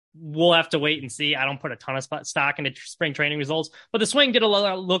 We'll have to wait and see. I don't put a ton of stock into spring training results, but the swing did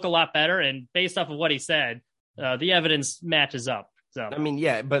look a lot better. And based off of what he said, the evidence matches up. So, I mean,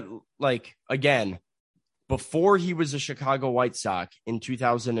 yeah, but again, before he was a Chicago White Sox in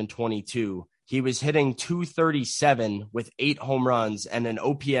 2022, he was hitting .237 with 8 home runs and an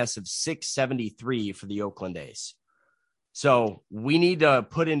OPS of .673 for the Oakland A's. So we need to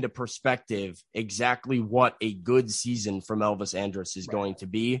put into perspective exactly what a good season from Elvis Andrus is going to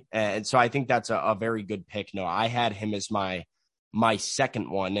be. And so I think that's a very good pick. No, I had him as my second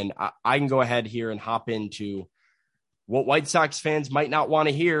one. And I can go ahead here and hop into what White Sox fans might not want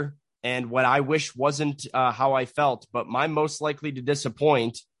to hear and what I wish wasn't how I felt, but my most likely to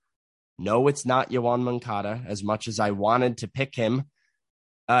disappoint. No, it's not Yoan Moncada, as much as I wanted to pick him.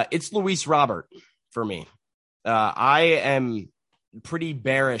 It's Luis Robert for me. I am pretty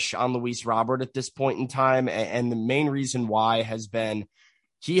bearish on Luis Robert at this point in time. And the main reason why has been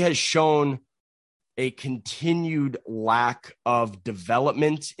he has shown a continued lack of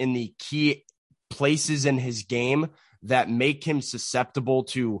development in the key places in his game that make him susceptible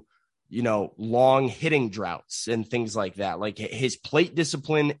to, long hitting droughts and things like that. Like his plate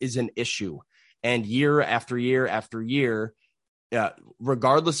discipline is an issue. And year after year after year,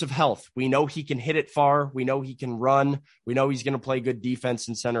 regardless of health, we know he can hit it far. We know he can run. We know he's going to play good defense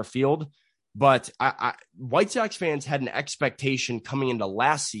in center field. But White Sox fans had an expectation coming into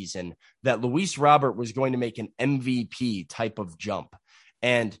last season that Luis Robert was going to make an MVP type of jump.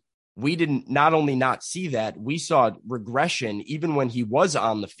 And we didn't not only not see that, we saw regression even when he was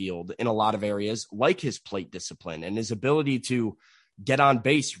on the field in a lot of areas, like his plate discipline and his ability to get on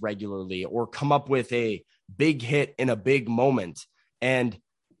base regularly or come up with a big hit in a big moment. And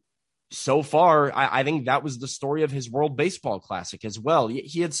so far, I think that was the story of his World Baseball Classic as well.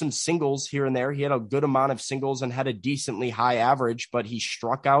 He had some singles here and there. He had a good amount of singles and had a decently high average, but he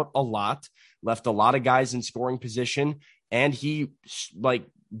struck out a lot, left a lot of guys in scoring position, and he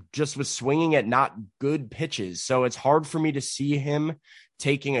just was swinging at not good pitches. So it's hard for me to see him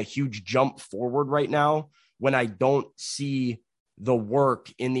taking a huge jump forward right now when I don't see the work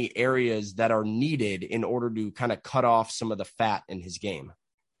in the areas that are needed in order to kind of cut off some of the fat in his game.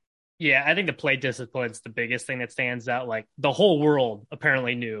 Yeah, I think the plate discipline is the biggest thing that stands out. Like the whole world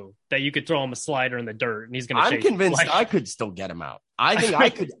apparently knew that you could throw him a slider in the dirt and he's going to chase. I'm convinced I could still get him out. I think I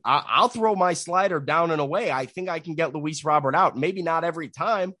could. I'll throw my slider down and away. I think I can get Luis Robert out. Maybe not every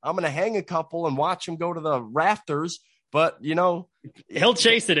time. I'm going to hang a couple and watch him go to the rafters. But, he'll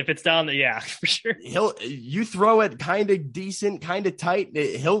chase it if it's down there. Yeah, for sure. You throw it kind of decent, kind of tight.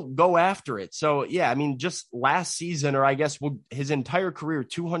 He'll go after it. So, yeah, I mean, just last season, or I guess his entire career,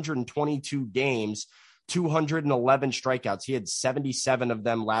 222 games, 211 strikeouts. He had 77 of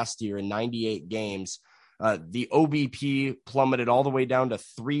them last year in 98 games. The OBP plummeted all the way down to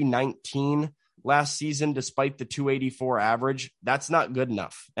 319 last season, despite the 284 average. That's not good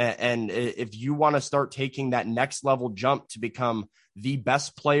enough. And if you want to start taking that next level jump to become the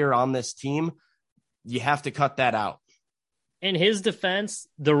best player on this team, you have to cut that out. In his defense,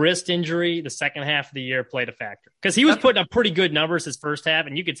 the wrist injury, the second half of the year played a factor because he was putting up pretty good numbers his first half.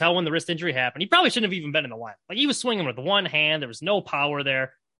 And you could tell when the wrist injury happened, he probably shouldn't have even been in the line. Like he was swinging with one hand. There was no power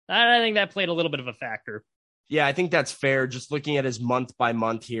there. I think that played a little bit of a factor. Yeah, I think that's fair. Just looking at his month by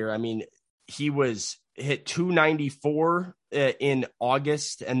month here. I mean, he was hit 294 in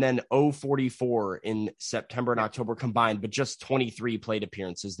August and then 044 in September and October combined, but just 23 plate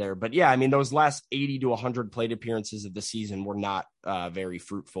appearances there. But yeah, I mean, those last 80 to 100 plate appearances of the season were not very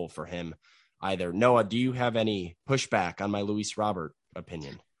fruitful for him either. Noah, do you have any pushback on my Luis Robert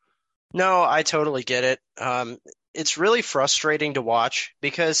opinion? No, I totally get it. It's really frustrating to watch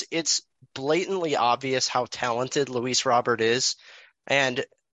because it's blatantly obvious how talented Luis Robert is. And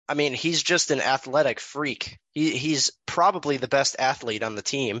I mean, he's just an athletic freak. He's probably the best athlete on the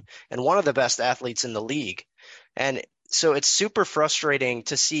team and one of the best athletes in the league. And so it's super frustrating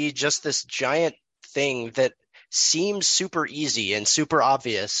to see just this giant thing that seems super easy and super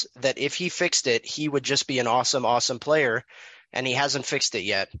obvious that if he fixed it, he would just be an awesome, awesome player. And he hasn't fixed it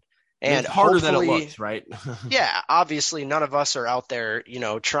yet. And it's harder than it looks, right? Yeah, obviously none of us are out there,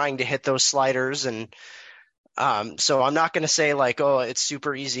 trying to hit those sliders. And so I'm not going to say like, oh, it's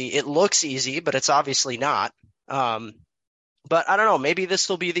super easy. It looks easy, but it's obviously not. But I don't know, maybe this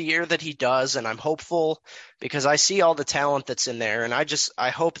will be the year that he does. And I'm hopeful because I see all the talent that's in there. And I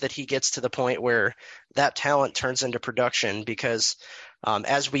hope that he gets to the point where that talent turns into production because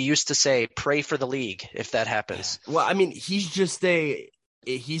as we used to say, pray for the league if that happens. Well, I mean, he's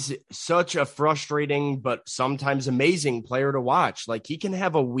such a frustrating, but sometimes amazing player to watch. Like he can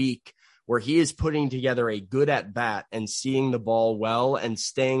have a week where he is putting together a good at bat and seeing the ball well and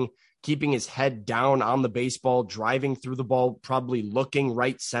keeping his head down on the baseball, driving through the ball, probably looking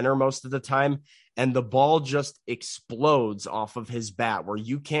right center most of the time. And the ball just explodes off of his bat where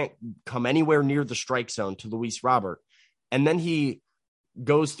you can't come anywhere near the strike zone to Luis Robert. And then he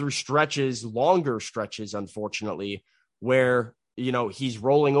goes through longer stretches, unfortunately, where he's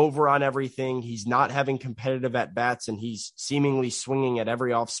rolling over on everything. He's not having competitive at bats, and he's seemingly swinging at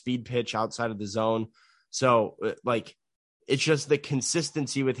every off speed pitch outside of the zone. So it's just the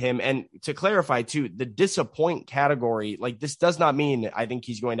consistency with him. And to clarify too, the disappoint category, this does not mean I think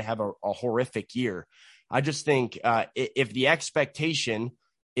he's going to have a horrific year. I just think if the expectation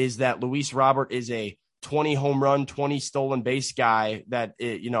is that Luis Robert is a 20 home run, 20 stolen base guy that,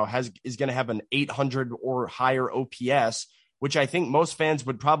 is going to have an 800 or higher OPS, which I think most fans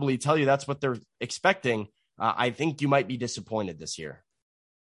would probably tell you that's what they're expecting. I think you might be disappointed this year.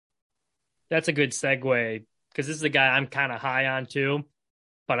 That's a good segue, because this is a guy I'm kind of high on too,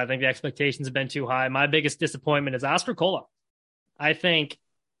 but I think the expectations have been too high. My biggest disappointment is Oscar Cola. I think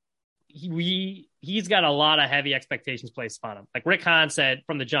he's got a lot of heavy expectations placed upon him. Like Rick Hahn said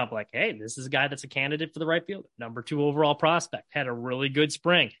from the jump, hey, this is a guy that's a candidate for the right field. Number 2 overall prospect, had a really good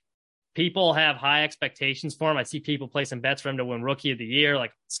spring. People have high expectations for him. I see people placing bets for him to win Rookie of the Year.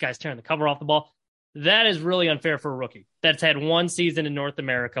 This guy's tearing the cover off the ball. That is really unfair for a rookie that's had one season in North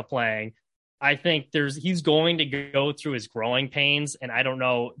America playing. I think he's going to go through his growing pains, and I don't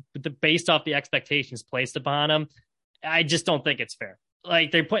know, based off the expectations placed upon him, I just don't think it's fair.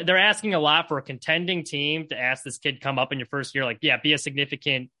 They're asking a lot for a contending team to ask this kid come up in your first year, be a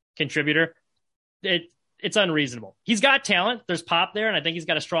significant contributor. It's unreasonable. He's got talent. There's pop there, and I think he's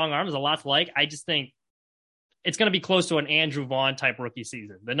got a strong arm. There's a lot to like. I just think it's going to be close to an Andrew Vaughn type rookie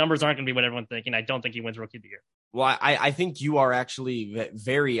season. The numbers aren't going to be what everyone's thinking. I don't think he wins Rookie of the Year. Well, I think you are actually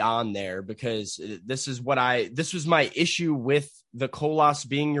very on there, because this was my issue with the Colas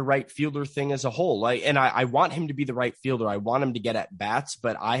being your right fielder thing as a whole. I want him to be the right fielder. I want him to get at bats,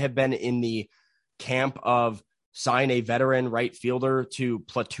 but I have been in the camp of sign a veteran right fielder to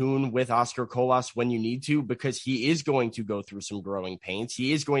platoon with Oscar Colas when you need to, because he is going to go through some growing pains.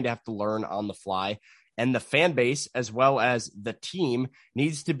 He is going to have to learn on the fly. And the fan base, as well as the team,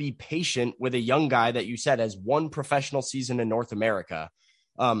 needs to be patient with a young guy that you said has one professional season in North America,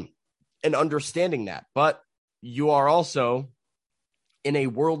 and understanding that. But you are also in a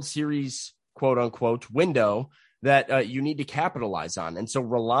World Series, quote unquote, window that you need to capitalize on. And so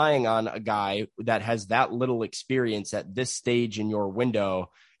relying on a guy that has that little experience at this stage in your window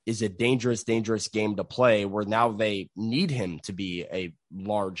is a dangerous, dangerous game to play, where now they need him to be a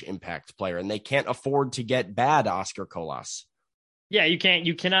large impact player, and they can't afford to get bad Oscar Colas. Yeah, you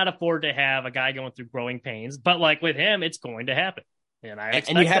cannot afford to have a guy going through growing pains, but with him, it's going to happen.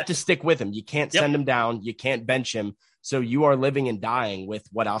 And you have to stick with him. You can't send him down. You can't bench him. So you are living and dying with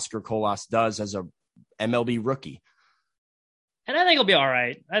what Oscar Colas does as a MLB rookie. And I think he'll be all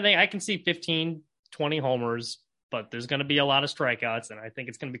right. I think I can see 15, 20 homers, but there's going to be a lot of strikeouts, and I think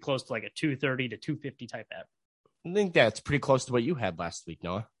it's going to be close to a 230 to 250 type average. I think that's pretty close to what you had last week,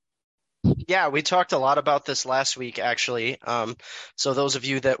 Noah. Yeah, we talked a lot about this last week, actually. So those of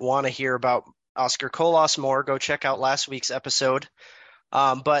you that want to hear about Oscar Colas more, go check out last week's episode.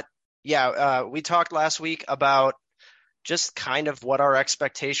 But yeah, we talked last week about just kind of what our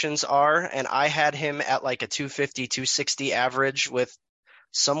expectations are, and I had him at a 250, 260 average with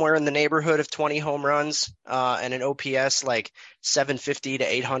somewhere in the neighborhood of 20 home runs and an OPS 750 to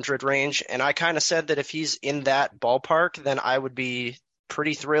 800 range. And I kind of said that if he's in that ballpark, then I would be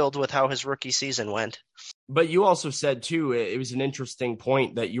pretty thrilled with how his rookie season went. But you also said, too, it was an interesting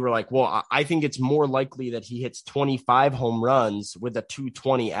point that you were like, well, I think it's more likely that he hits 25 home runs with a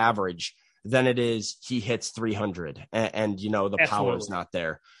 220 average than it is he hits 300. And the power is not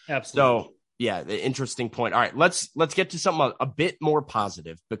there. Absolutely. So, yeah, the interesting point. All right, let's get to something a bit more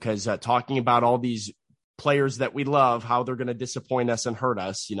positive, because talking about all these players that we love, how they're going to disappoint us and hurt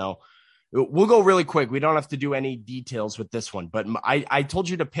us, we'll go really quick. We don't have to do any details with this one, but I told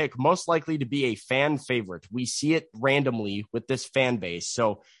you to pick most likely to be a fan favorite. We see it randomly with this fan base.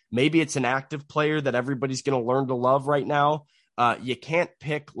 So maybe it's an active player that everybody's going to learn to love right now. You can't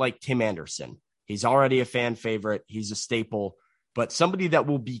pick Tim Anderson. He's already a fan favorite. He's a staple. But somebody that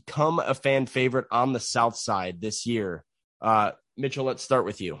will become a fan favorite on the South Side this year. Mitchell, let's start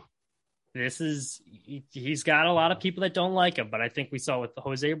with you. He's got a lot of people that don't like him, but I think we saw with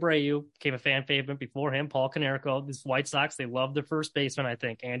Jose Abreu, became a fan favorite before him, Paul Konerko. These White Sox, they love their first baseman. I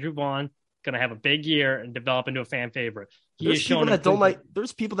think Andrew Vaughn going to have a big year and develop into a fan favorite. There's people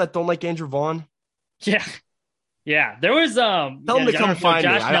that don't like Andrew Vaughn. Yeah. Yeah, there was tell them to come find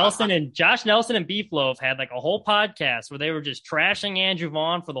me. Josh Nelson and Beefloaf had a whole podcast where they were just trashing Andrew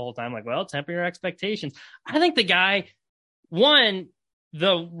Vaughn for the whole time. Well, temper your expectations. I think the guy, the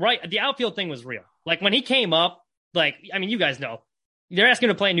outfield thing was real. When he came up, you guys know, they're asking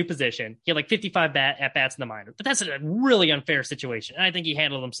him to play a new position. He had 55 at bats in the minor, but that's a really unfair situation. And I think he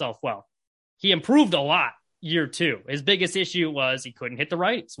handled himself well. He improved a lot year 2. His biggest issue was he couldn't hit the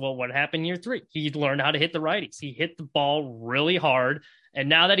righties. Well, what happened year 3? He learned how to hit the righties. He hit the ball really hard. And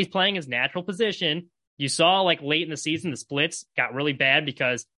now that he's playing his natural position, you saw like late in the season, the splits got really bad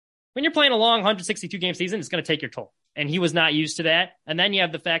because when you're playing a long 162 game season, it's going to take your toll. And he was not used to that. And then you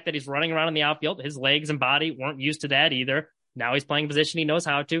have the fact that he's running around in the outfield. His legs and body weren't used to that either. Now he's playing position. He knows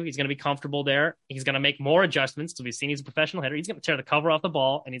how to. He's going to be comfortable there. He's going to make more adjustments because we've seen he's a professional hitter. He's going to tear the cover off the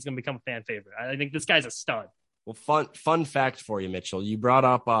ball, and he's going to become a fan favorite. I think this guy's a stud. Well, fun fact for you, Mitchell. You brought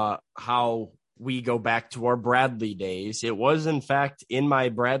up how we go back to our Bradley days. It was, in fact, in my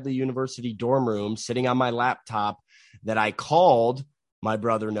Bradley University dorm room, sitting on my laptop, that I called my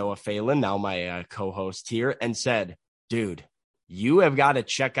brother Noah Phelan, now my co-host here, and said, dude, you have got to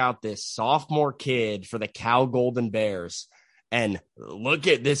check out this sophomore kid for the Cal Golden Bears. And look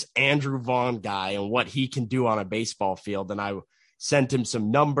at this Andrew Vaughn guy and what he can do on a baseball field. And I sent him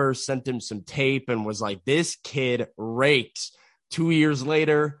some numbers, sent him some tape, and was like, this kid rakes. 2 years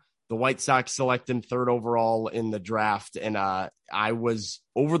later, the White Sox select him 3rd overall in the draft. And I was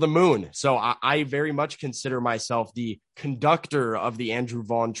over the moon. So I very much consider myself the conductor of the Andrew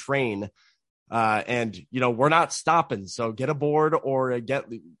Vaughn train. And, we're not stopping. So get aboard or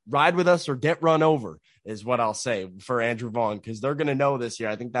ride with us or get run over is what I'll say for Andrew Vaughn, because they're going to know this year.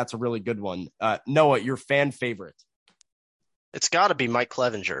 I think that's a really good one. Noah, your fan favorite? It's got to be Mike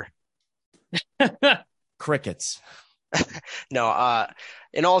Clevenger. Crickets. No,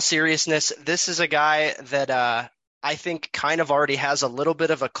 in all seriousness, this is a guy that I think kind of already has a little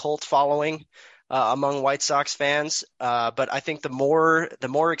bit of a cult following among White Sox fans. But I think the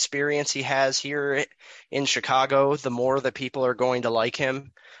more experience he has here in Chicago, the more that people are going to like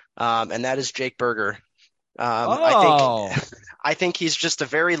him. And that is Jake Berger. I think he's just a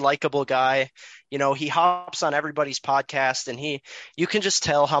very likable guy. He hops on everybody's podcast, and you can just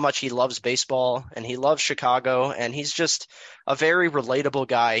tell how much he loves baseball and he loves Chicago, and he's just a very relatable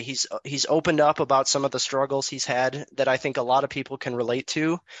guy. He's opened up about some of the struggles he's had that I think a lot of people can relate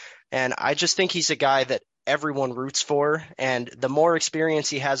to. And I just think he's a guy that everyone roots for. And the more experience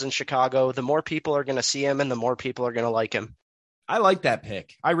he has in Chicago, the more people are going to see him and the more people are going to like him. I like that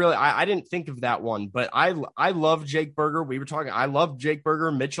pick. I didn't think of that one, but I love Jake Berger. We were talking. I love Jake Berger.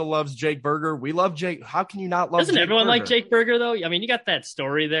 Mitchell loves Jake Berger. We love Jake. How can you not love? Doesn't Jake everyone Berger? like Jake Berger though? I mean, you got that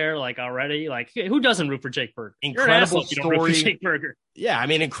story there, like already. Like, who doesn't root for Jake Berger? Incredible You're an asshole if you don't root for Jake Berger. Yeah, I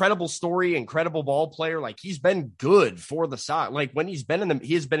mean, incredible story, incredible ball player. Like, he's been good for the Sox. Like, when he's been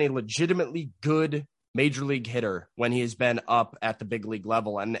he has been a legitimately good major league hitter when he has been up at the big league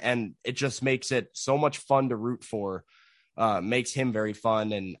level, and it just makes it so much fun to root for. Makes him very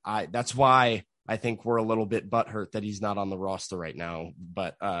fun, and that's why I think we're a little bit butthurt that he's not on the roster right now.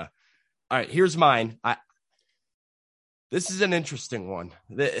 But all right, here's mine. This is an interesting one.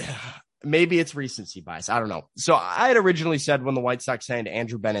 Maybe it's recency bias. I don't know. So I had originally said when the White Sox signed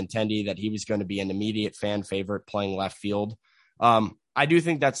Andrew Benintendi that he was going to be an immediate fan favorite playing left field. I do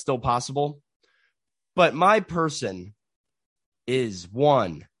think that's still possible, but my person is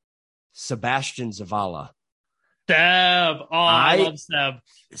one Sebastian Zavala. Seb. Oh, I love Seb.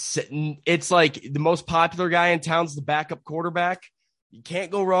 It's like the most popular guy in town's the backup quarterback. You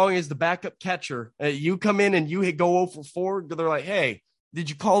can't go wrong as the backup catcher. You come in and you go 0 for 4. They're like, hey, did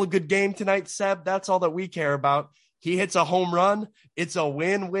you call a good game tonight, Seb? That's all that we care about. He hits a home run. It's a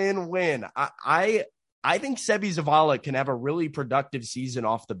win, win, win. I think Sebi Zavala can have a really productive season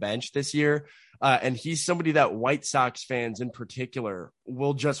off the bench this year. And he's somebody that White Sox fans in particular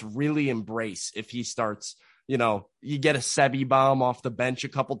will just really embrace if he starts. You get a Sebi bomb off the bench a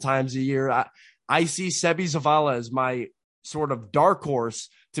couple times a year. I see Sebi Zavala as my sort of dark horse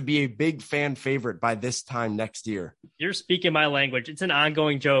to be a big fan favorite by this time next year. You're speaking my language. It's an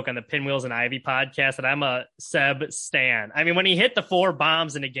ongoing joke on the Pinwheels and Ivy podcast that I'm a Seb stan. I mean, when he hit the 4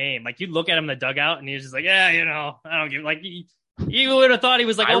 bombs in a game, like, you'd look at him in the dugout and he was just like, yeah, I don't give, like, you would have thought he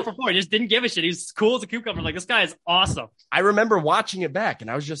was like 0 for 4. He just didn't give a shit. He was cool as a cucumber. Like, this guy is awesome. I remember watching it back,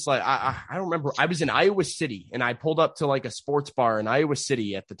 and I was just like, I don't remember. I was in Iowa City, and I pulled up to like a sports bar in Iowa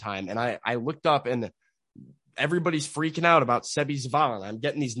City at the time, and I looked up, and everybody's freaking out about Sebi Zavala. And I'm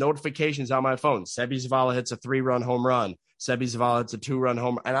getting these notifications on my phone. Sebi Zavala hits a 3-run home run. Sebi Zavala hits a 2-run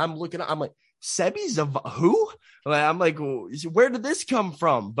home run. And I'm looking, I'm like, Sebi Zavala, who? I'm like, where did this come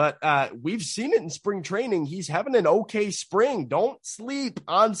from? But we've seen it in spring training. He's having an okay spring. Don't sleep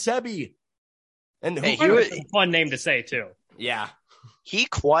on Sebi. And he was a fun name to say too. Yeah. He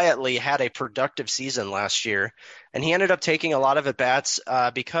quietly had a productive season last year, and he ended up taking a lot of at-bats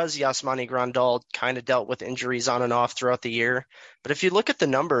because Yasmani Grandal kind of dealt with injuries on and off throughout the year. But if you look at the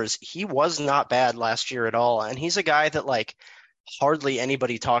numbers, he was not bad last year at all, and he's a guy that, like, hardly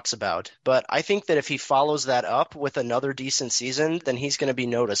anybody talks about. But I think that if he follows that up with another decent season, then he's going to be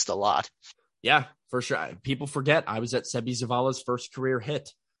noticed a lot. Yeah, for sure. People forget I was at Sebi Zavala's first career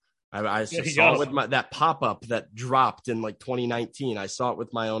hit. I There you saw go. it with that pop-up that dropped in like 2019. I saw it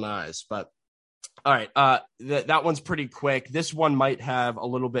with my own eyes. But all right, that one's pretty quick. This one might have a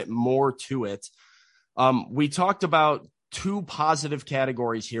little bit more to it. We talked about two positive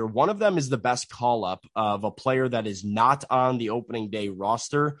categories here. One of them is the best call-up of a player that is not on the opening day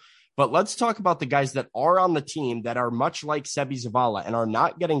roster. But let's talk about the guys that are on the team that are much like Sebi Zavala and are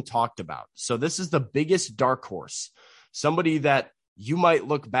not getting talked about. So this is the biggest dark horse, somebody that you might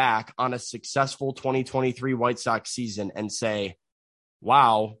look back on a successful 2023 White Sox season and say,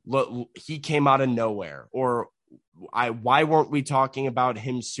 wow, look, he came out of nowhere, or why weren't we talking about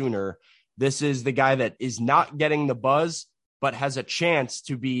him sooner? This is the guy that is not getting the buzz, but has a chance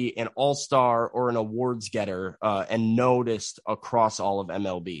to be an all-star or an awards getter and noticed across all of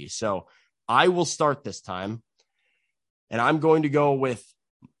MLB. So I will start this time, and I'm going to go with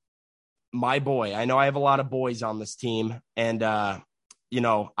my boy. I know I have a lot of boys on this team, and, I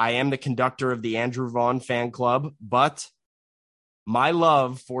am the conductor of the Andrew Vaughn fan club, but my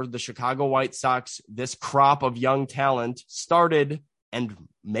love for the Chicago White Sox, this crop of young talent, started and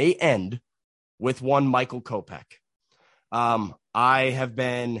may end with one Michael Kopech. I have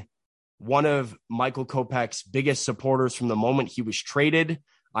been one of Michael Kopech's biggest supporters from the moment he was traded.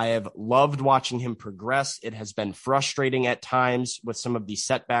 I have loved watching him progress. It has been frustrating at times with some of the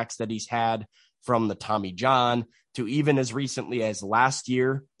setbacks that he's had, from the Tommy John to even as recently as last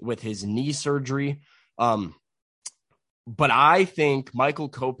year with his knee surgery. But I think Michael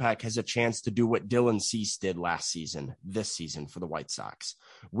Kopech has a chance to do what Dylan Cease did this season for the White Sox.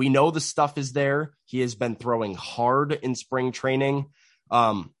 We know the stuff is there. He has been throwing hard in spring training.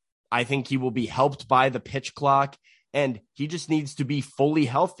 I think he will be helped by the pitch clock, and he just needs to be fully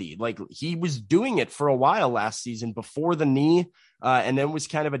healthy. Like, he was doing it for a while last season before the knee, and then was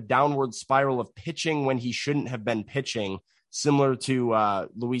kind of a downward spiral of pitching when he shouldn't have been pitching, similar to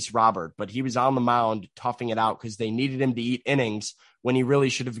Luis Robert, but he was on the mound toughing it out because they needed him to eat innings when he really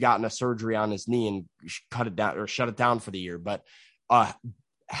should have gotten a surgery on his knee and cut it down or shut it down for the year. But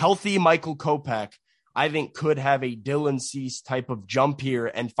healthy Michael Kopech, I think, could have a Dylan Cease type of jump here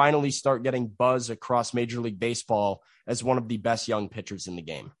and finally start getting buzz across Major League Baseball as one of the best young pitchers in the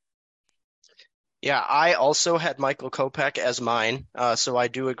game. Yeah, I also had Michael Kopech as mine, so I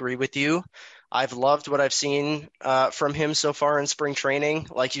do agree with you. I've loved what I've seen from him so far in spring training.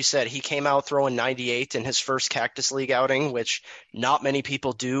 Like you said, he came out throwing 98 in his first Cactus League outing, which not many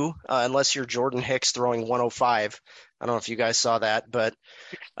people do, unless you're Jordan Hicks throwing 105. I don't know if you guys saw that, but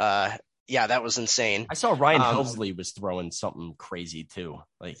yeah, that was insane. I saw Ryan Helsley was throwing something crazy too.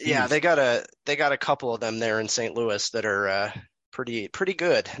 They got a couple of them there in St. Louis that are pretty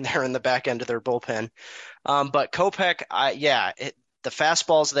good. They're in the back end of their bullpen. But Kopech, the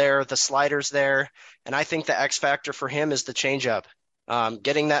fastball's there, the slider's there, and I think the X factor for him is the changeup.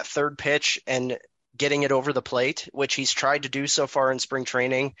 Getting that third pitch and getting it over the plate, which he's tried to do so far in spring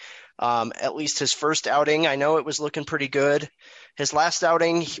training. At least his first outing, I know it was looking pretty good. His last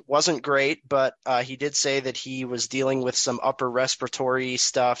outing wasn't great, but he did say that he was dealing with some upper respiratory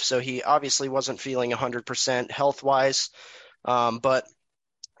stuff, so he obviously wasn't feeling 100% health-wise. But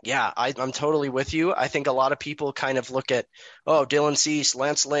yeah, I'm totally with you. I think a lot of people kind of look at, Dylan Cease,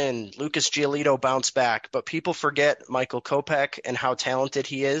 Lance Lynn, Lucas Giolito bounce back, but people forget Michael Kopech and how talented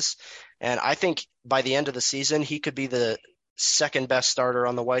he is. And I think by the end of the season, he could be the second best starter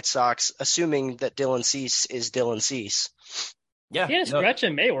on the White Sox, assuming that Dylan Cease is Dylan Cease. Yeah, he had a stretch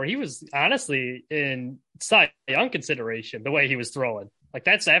in May where he was honestly in Cy Young consideration, the way he was throwing. Like,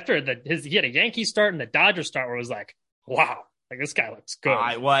 that's after he had a Yankee start and the Dodgers start where it was like, wow. Like, this guy looks good.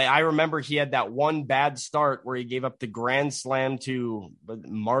 I remember he had that one bad start where he gave up the grand slam to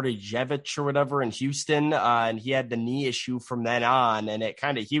Martijevic or whatever in Houston, and he had the knee issue from then on, and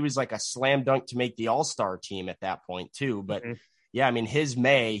he was like a slam dunk to make the All-Star team at that point too. But yeah, I mean, his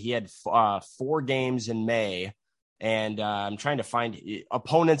May, he had 4 games in May, and I'm trying to find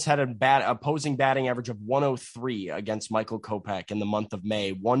opponents had opposing batting average of 103 against Michael Kopech in the month of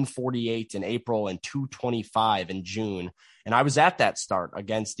May, 148 in April, and 225 in June. And I was at that start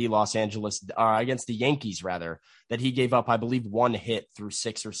against against the Yankees, rather, that he gave up, I believe, 1 hit through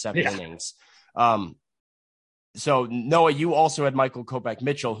 6 or 7 innings. So Noah, you also had Michael Kopech.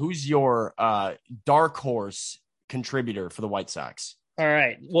 Mitchell, who's your dark horse contributor for the White Sox? All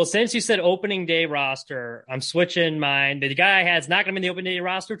right. Well, since you said opening day roster, I'm switching mine. The guy I had is not going to be in the opening day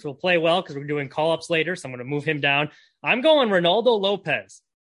roster, which will play well because we're doing call-ups later, so I'm going to move him down. I'm going Ronaldo Lopez.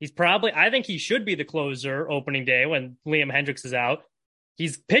 I think he should be the closer opening day when Liam Hendriks is out.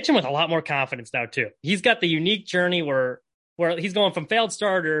 He's pitching with a lot more confidence now too. He's got the unique journey where he's going from failed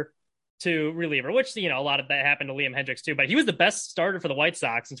starter to reliever, which, a lot of that happened to Liam Hendriks too, but he was the best starter for the White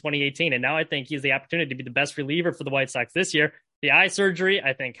Sox in 2018. And now I think he has the opportunity to be the best reliever for the White Sox this year. The eye surgery,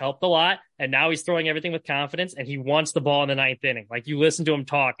 I think, helped a lot. And now he's throwing everything with confidence, and he wants the ball in the ninth inning. Like, you listen to him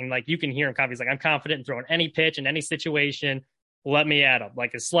talk, and like, you can hear him confident. He's like, I'm confident in throwing any pitch in any situation. Let me at him.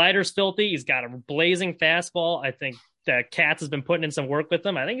 Like, his slider's filthy. He's got a blazing fastball. I think that Katz has been putting in some work with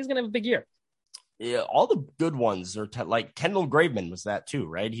him. I think he's going to have a big year. Yeah, all the good ones are like Kendall Graveman was that too,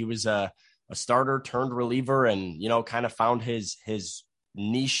 right? He was a starter turned reliever and, kind of found his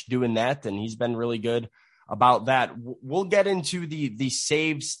niche doing that. And he's been really good about that. We'll get into the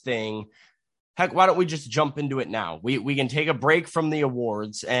saves thing. Heck, why don't we just jump into it now? We can take a break from the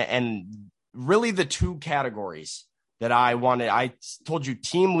awards and really the two categories that I wanted. I told you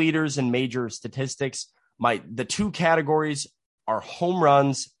team leaders and major statistics. The two categories are home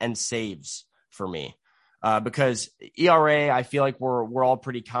runs and saves for me. Because ERA, I feel like we're all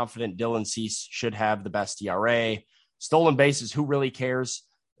pretty confident Dylan Cease should have the best ERA. Stolen bases, who really cares?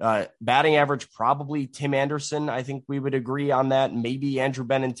 Batting average, probably Tim Anderson. I think we would agree on that. Maybe Andrew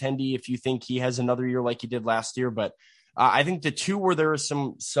Benintendi if you think he has another year like he did last year. But I think the two where there is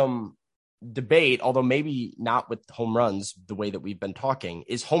some debate, although maybe not with home runs the way that we've been talking,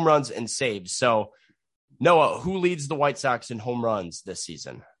 is home runs and saves. So, Noah, who leads the White Sox in home runs this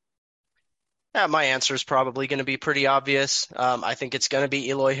season? Yeah, my answer is probably going to be pretty obvious. I think it's going to be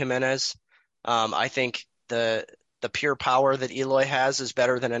Eloy Jimenez. I think the pure power that Eloy has is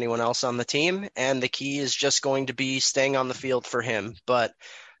better than anyone else on the team, and the key is just going to be staying on the field for him. But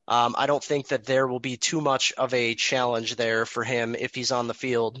I don't think that there will be too much of a challenge there for him if he's on the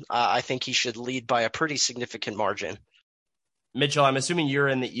field. I think he should lead by a pretty significant margin. Mitchell, I'm assuming you're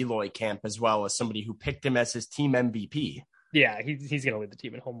in the Eloy camp as well as somebody who picked him as his team MVP. Yeah, he's going to lead the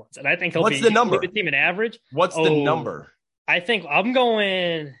team in home runs. And I think he'll What's the number? Lead the team in average. What's the number? I think I'm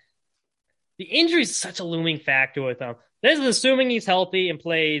going – the injury is such a looming factor with him. This is assuming he's healthy and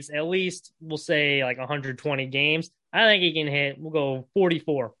plays at least, we'll say, like 120 games. I think he can hit – we'll go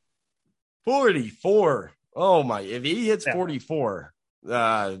 44. 44. Oh, my. If he hits 44,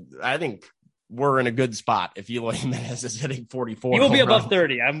 I think – we're in a good spot if Eloy Jimenez is hitting 44. He will be above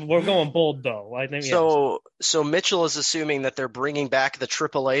 30. We're going bold, though. I think so Mitchell is assuming that they're bringing back the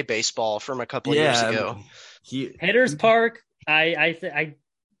AAA baseball from a couple of years ago. Hitters Park, I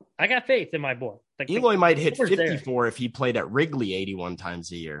got faith in my boy. Like, Eloy might hit 54 if he played at Wrigley 81 times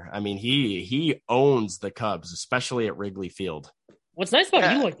a year. I mean, he owns the Cubs, especially at Wrigley Field. What's nice about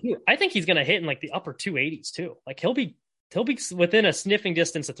Eloy, too, I think he's going to hit in like the upper 280s, too. Like, he'll be within a sniffing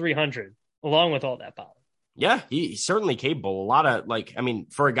distance of 300. Along with all that power. Yeah, he's certainly capable. A lot of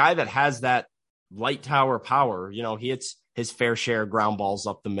for a guy that has that light tower power, he hits his fair share of ground balls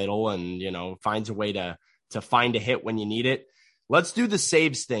up the middle and, finds a way to find a hit when you need it. Let's do the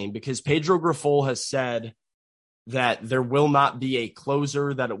saves thing because Pedro Grifol has said that there will not be a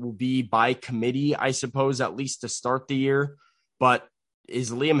closer, that it will be by committee, I suppose, at least to start the year. But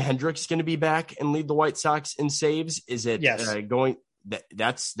is Liam Hendriks going to be back and lead the White Sox in saves? Is it going –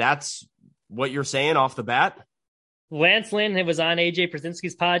 that's what you're saying off the bat? Lance Lynn was on AJ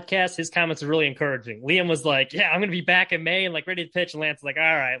Przinsky's podcast. His comments are really encouraging. Liam was like, yeah, I'm going to be back in May and like ready to pitch. And Lance was like, all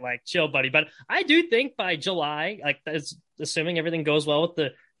right, like chill, buddy. But I do think by July, like assuming everything goes well with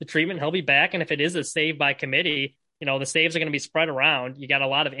the treatment, he'll be back. And if it is a save by committee, the saves are going to be spread around. You got a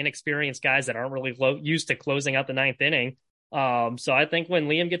lot of inexperienced guys that aren't really used to closing out the ninth inning. So I think when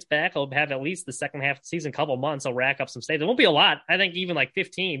Liam gets back, he'll have at least the second half of the season, couple months, he'll rack up some saves. It won't be a lot. I think even like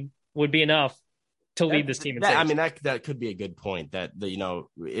 15 would be enough to lead this team. That could be a good point that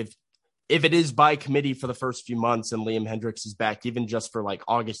if it is by committee for the first few months and Liam Hendriks is back, even just for like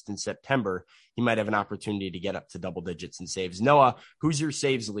August and September, he might have an opportunity to get up to double digits in saves. Noah, who's your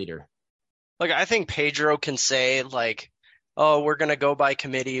saves leader? Like, I think Pedro can say like, oh, we're going to go by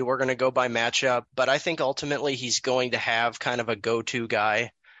committee, we're going to go by matchup, but I think ultimately he's going to have kind of a go-to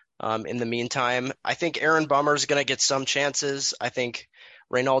guy. In the meantime, I think Aaron Bummer is going to get some chances. I think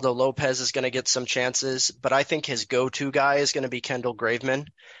Reynaldo Lopez is going to get some chances, but I think his go-to guy is going to be Kendall Graveman.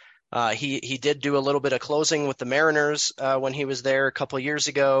 He did do a little bit of closing with the Mariners when he was there a couple of years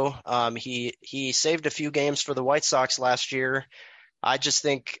ago. He saved a few games for the White Sox last year. I just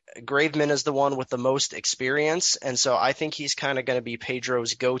think Graveman is the one with the most experience, and so I think he's kind of going to be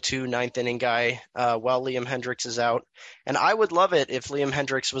Pedro's go-to ninth inning guy while Liam Hendriks is out. And I would love it if Liam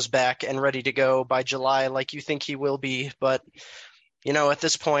Hendriks was back and ready to go by July like you think he will be, but at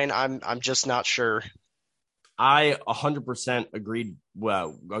this point, I'm just not sure. I 100% agree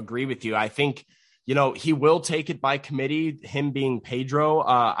with you. I think, he will take it by committee, him being Pedro.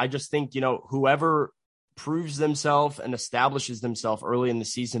 I just think, whoever proves themselves and establishes themselves early in the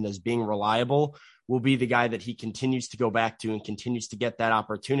season as being reliable will be the guy that he continues to go back to and continues to get that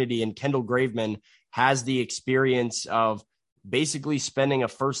opportunity. And Kendall Graveman has the experience of basically spending a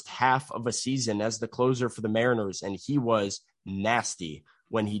first half of a season as the closer for the Mariners, and he was nasty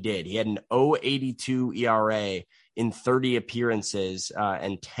when he did. He had an 0.82 ERA in 30 appearances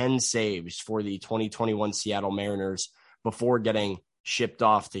and 10 saves for the 2021 Seattle Mariners before getting shipped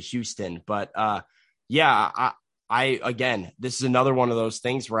off to Houston. But I again, this is another one of those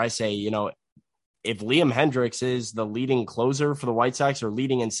things where I say, if Liam Hendriks is the leading closer for the White Sox or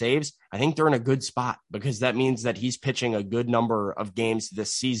leading in saves, I think they're in a good spot because that means that he's pitching a good number of games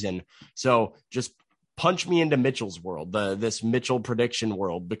this season. So just punch me into Mitchell's world, this Mitchell prediction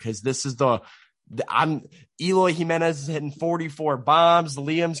world, because this is Eloy Jimenez is hitting 44 bombs.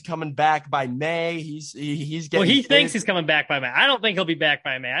 Liam's coming back by May. He's getting. Well, he thinks he's coming back by May. I don't think he'll be back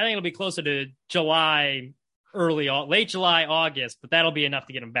by May. I think it'll be closer to July, late July, August, but that'll be enough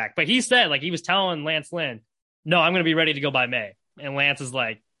to get him back. But he said, he was telling Lance Lynn, no, I'm going to be ready to go by May. And Lance is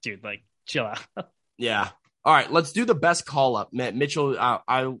like, dude, chill out. Yeah. All right, let's do the best call up. Mitchell,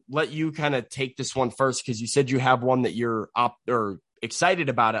 I'll let you kind of take this one first because you said you have one that you're excited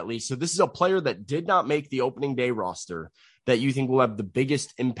about at least. So this is a player that did not make the opening day roster that you think will have the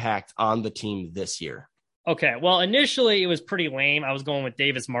biggest impact on the team this year. Okay, well, initially it was pretty lame. I was going with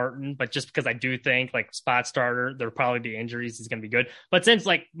Davis Martin, but just because I do think spot starter, there'll probably be injuries. He's going to be good. But since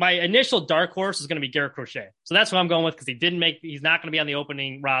my initial dark horse is going to be Garrett Crochet. So that's what I'm going with because he's not going to be on the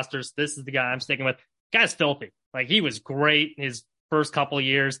opening roster. So this is the guy I'm sticking with. Guy's filthy. He was great his first couple of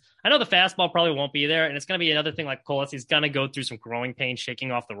years. I know the fastball probably won't be there, and it's going to be another thing like Colas. He's going to go through some growing pains,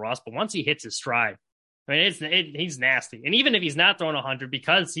 shaking off the rust. But once he hits his stride, I mean, he's nasty. And even if he's not throwing 100,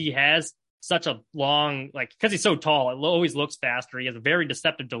 because he has such a long, because he's so tall, it always looks faster. He has a very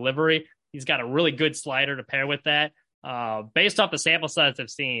deceptive delivery. He's got a really good slider to pair with that. Based off the sample size I've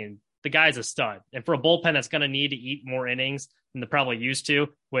seen, the guy's a stud. And for a bullpen that's going to need to eat more innings than they're probably used to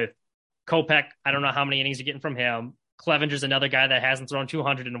with Kopech, I don't know how many innings you're getting from him. Clevenger's another guy that hasn't thrown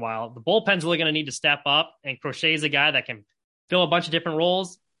 200 in a while. The bullpen's really going to need to step up, and Crochet's a guy that can fill a bunch of different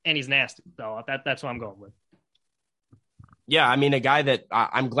roles, and he's nasty. So that's what I'm going with. Yeah, I mean, a guy that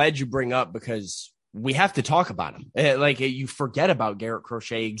I'm glad you bring up because we have to talk about him. You forget about Garrett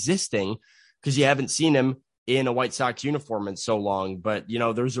Crochet existing because you haven't seen him in a White Sox uniform in so long. But,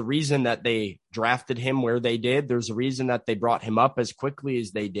 there's a reason that they drafted him where they did. There's a reason that they brought him up as quickly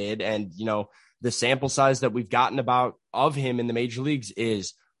as they did. And, the sample size that we've gotten of him in the major leagues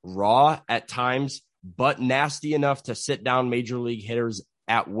is raw at times, but nasty enough to sit down major league hitters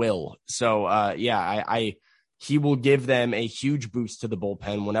at will. So, he will give them a huge boost to the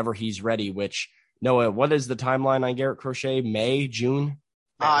bullpen whenever he's ready, which, Noah, what is the timeline on Garrett Crochet? May, June?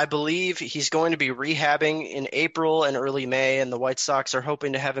 I believe he's going to be rehabbing in April and early May, and the White Sox are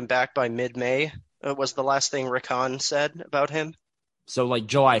hoping to have him back by mid-May, was the last thing Rick Hahn said about him. So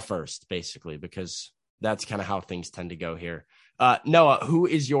July 1st, basically, because that's kind of how things tend to go here. Noah, who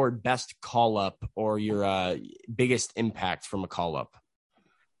is your best call-up or your biggest impact from a call-up?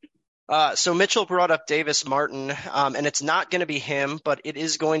 So Mitchell brought up Davis Martin, and it's not going to be him, but it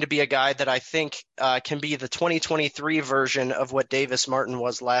is going to be a guy that I think can be the 2023 version of what Davis Martin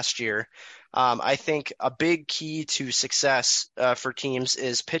was last year. I think a big key to success for teams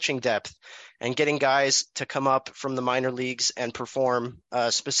is pitching depth and getting guys to come up from the minor leagues and perform,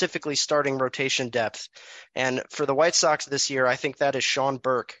 specifically starting rotation depth. And for the White Sox this year, I think that is Sean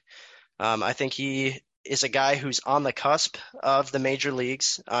Burke. I think he is a guy who's on the cusp of the major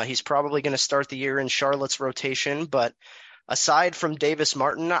leagues. He's probably going to start the year in Charlotte's rotation, but aside from Davis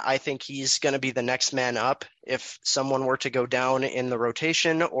Martin, I think he's going to be the next man up if someone were to go down in the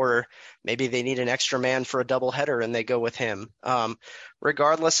rotation, or maybe they need an extra man for a doubleheader and they go with him.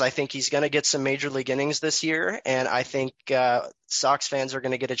 Regardless, I think he's going to get some major league innings this year, and I think Sox fans are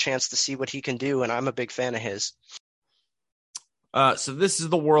going to get a chance to see what he can do, and I'm a big fan of his. So this is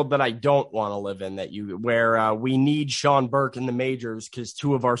the world that I don't want to live in, where we need Sean Burke in the majors because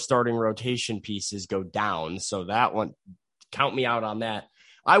two of our starting rotation pieces go down. So that one, count me out on that.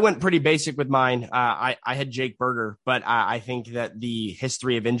 I went pretty basic with mine. I had Jake Berger, but I think that the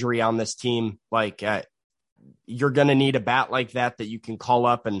history of injury on this team, you're going to need a bat like that you can call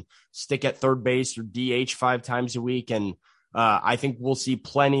up and stick at third base or DH 5 times a week. And I think we'll see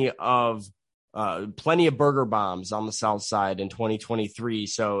plenty of Burger bombs on the South Side in 2023.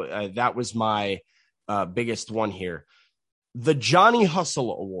 So that was my biggest one here. the Johnny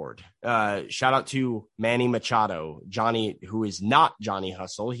Hustle Award. Shout out to Manny Machado, Johnny, who is not Johnny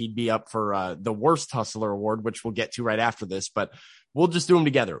Hustle. He'd be up for the Worst Hustler Award, which we'll get to right after this, but we'll just do them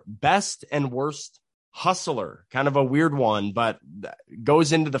together. Best and Worst Hustler, kind of a weird one, but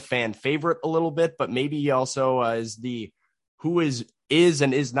goes into the fan favorite a little bit, but maybe also is the who is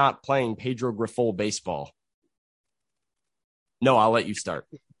and is not playing Pedro Grifol baseball. No, I'll let you start.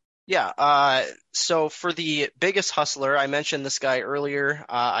 Yeah. So for the biggest hustler, I mentioned this guy earlier.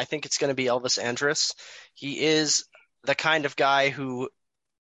 I think it's going to be Elvis Andrus. He is the kind of guy who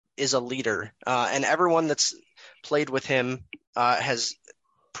is a leader, and everyone that's played with him has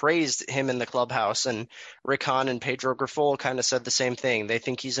praised him in the clubhouse. And Rick Hahn and Pedro Grifol kind of said the same thing. They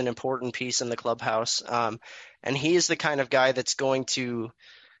think he's an important piece in the clubhouse, and he is the kind of guy that's going to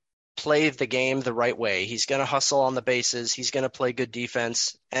play the game the right way. He's going to hustle on the bases. He's going to play good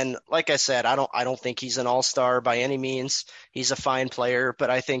defense. And like I said, I don't think he's an all-star by any means. He's a fine player, but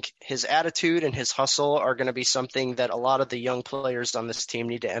I think his attitude and his hustle are going to be something that a lot of the young players on this team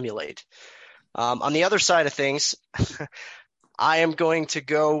need to emulate. On the other side of things, I am going to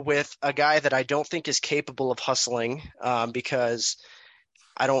go with a guy that I don't think is capable of hustling because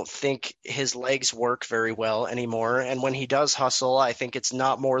I don't think his legs work very well anymore. And when he does hustle, I think it's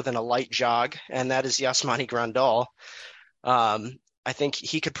not more than a light jog, and that is Yasmani Grandal. I think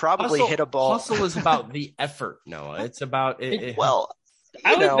he could probably hit a ball. Hustle is about the effort, Noah. It's about it. Well,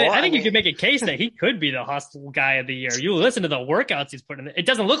 I think you could make a case that he could be the hustle guy of the year. You listen to the workouts he's putting in. It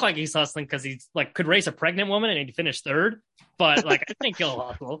doesn't look like he's hustling because he's like could race a pregnant woman and he'd finish third. But like I think he'll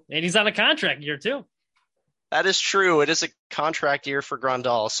hustle, and he's on a contract year too. That is true. It is a contract year for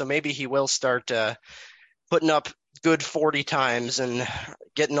Grandal, so maybe he will start putting up good 40 times and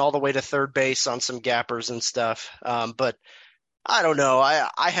getting all the way to third base on some gappers and stuff. But I don't know.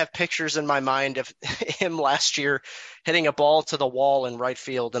 I have pictures in my mind of him last year hitting a ball to the wall in right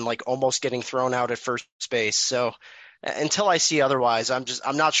field and like almost getting thrown out at first base. So until I see otherwise,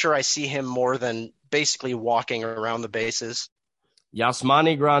 I'm not sure I see him more than basically walking around the bases.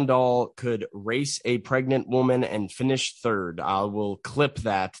 Yasmani Grandal could race a pregnant woman and finish third. I will clip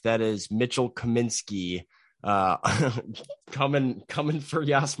that. That is Mitchell Kaminsky coming for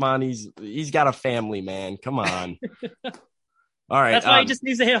Yasmani's. He's got a family, man. Come on. All right. That's why he just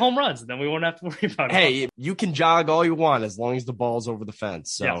needs to hit home runs, and then we won't have to worry about it. Hey, you can jog all you want as long as the ball's over the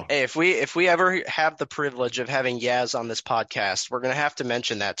fence. So Yeah. Hey, if we ever have the privilege of having Yaz on this podcast, we're gonna have to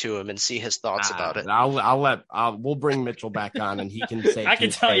mention that to him and see his thoughts about it. We'll bring Mitchell back on and he can say. I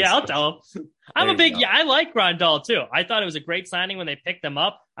can tell. Yeah, I'll tell him. I like Grandal too. I thought it was a great signing when they picked him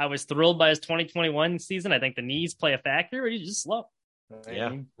up. I was thrilled by his 2021 season. I think the knees play a factor. He's just slow. Yeah,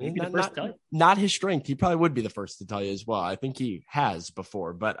 he'd be the first to tell you. Not his strength. He probably would be the first to tell you as well. I think he has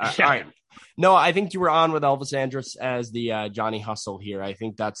before, but Yeah. All right. No, I think you were on with Elvis Andrus as the Johnny Hustle here. I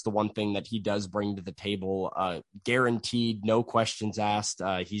think that's the one thing that he does bring to the table. Guaranteed, no questions asked.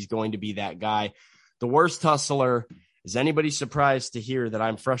 He's going to be that guy. The worst hustler. Is anybody surprised to hear that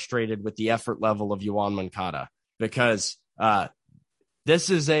I'm frustrated with the effort level of Yoan Moncada? Because this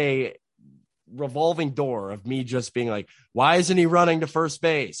is a revolving door of me just being like, why isn't he running to first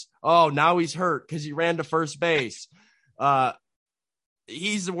base? Oh, now he's hurt because he ran to first base.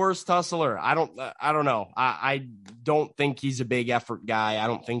 He's the worst hustler. I don't know. I don't think he's a big effort guy. I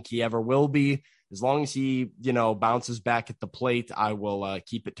don't think he ever will be. As long as he, bounces back at the plate, I will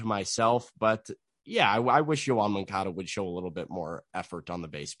keep it to myself. But yeah, I wish Yoan Moncada would show a little bit more effort on the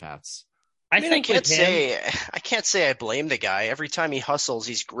base paths. I can't say I blame the guy. Every time he hustles,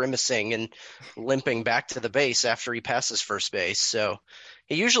 he's grimacing and limping back to the base after he passes first base. So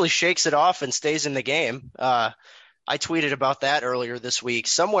he usually shakes it off and stays in the game. I tweeted about that earlier this week.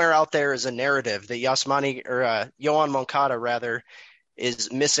 Somewhere out there is a narrative that Yoan Moncada rather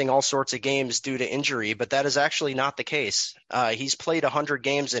is missing all sorts of games due to injury, but that is actually not the case. He's played 100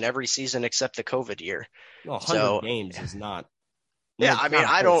 games in every season except the COVID year. Well, 100 games is not. Yeah, I mean,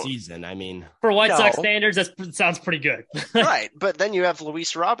 I don't. Season. I mean, for White Sox standards, that sounds pretty good. Right, but then you have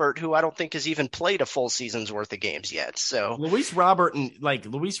Luis Robert, who I don't think has even played a full season's worth of games yet. So Luis Robert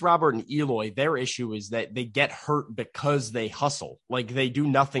and Eloy, their issue is that they get hurt because they hustle. Like they do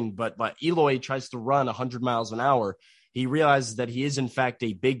nothing but Eloy tries to run 100 miles an hour. He realizes that he is in fact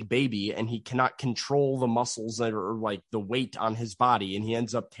a big baby and he cannot control the muscles that are like the weight on his body, and he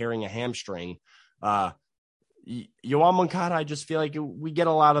ends up tearing a hamstring. Yoan Moncada, I just feel like we get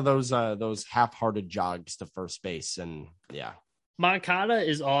a lot of those half-hearted jogs to first base, and yeah. Moncada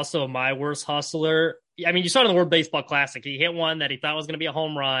is also my worst hustler. I mean, you saw it in the World Baseball Classic. He hit one that he thought was going to be a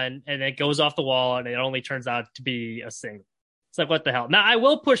home run, and it goes off the wall, and it only turns out to be a single. It's like, what the hell? Now, I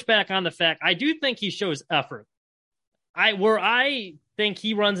will push back on the fact I do think he shows effort. I think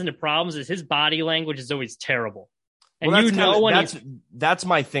he runs into problems is his body language is always terrible. And that's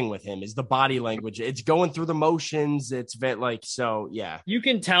my thing with him is the body language. It's going through the motions. It's so yeah. You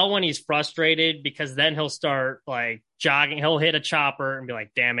can tell when he's frustrated because then he'll start like jogging. He'll hit a chopper and be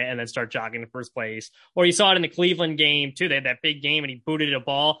like, damn it, and then start jogging to first place. Or you saw it in the Cleveland game too. They had that big game and he booted a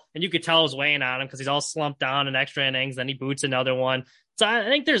ball and you could tell it was weighing on him because he's all slumped down in extra innings. Then he boots another one. So I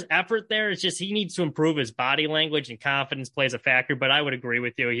think there's effort there. It's just he needs to improve his body language and confidence plays a factor. But I would agree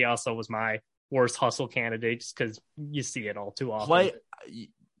with you. He also was my worst hustle candidate just because you see it all too often.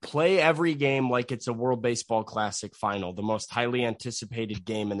 Play every game like it's a World Baseball Classic final, the most highly anticipated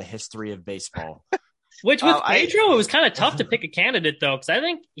game in the history of baseball. Which with Pedro, it was kind of tough to pick a candidate though, because I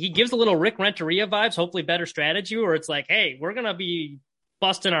think he gives a little Rick Renteria vibes, hopefully better strategy, where it's like, hey, we're gonna be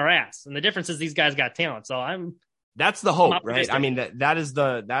busting our ass, and the difference is these guys got talent. So that's the hope, right? I mean that was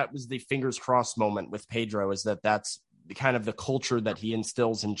the fingers crossed moment with Pedro, is that's kind of the culture that he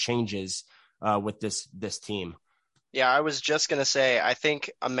instills and changes with this team. Yeah, I was just going to say, I think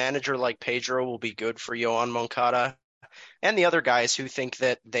a manager like Pedro will be good for Yoan Moncada and the other guys who think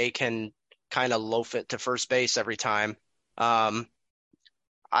that they can kind of loaf it to first base every time. I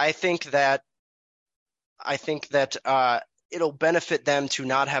think that it'll benefit them to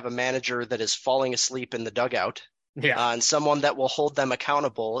not have a manager that is falling asleep in the dugout. Yeah. And someone that will hold them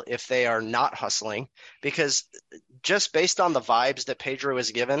accountable if they are not hustling, because just based on the vibes that Pedro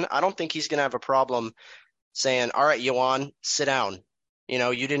is given, I don't think he's going to have a problem saying, all right, Yoan, sit down.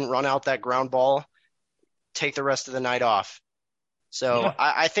 You didn't run out that ground ball. Take the rest of the night off. So yeah.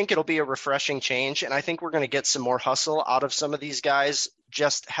 I think it'll be a refreshing change. And I think we're going to get some more hustle out of some of these guys,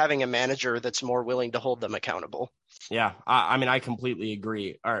 just having a manager that's more willing to hold them accountable. Yeah. I mean, I completely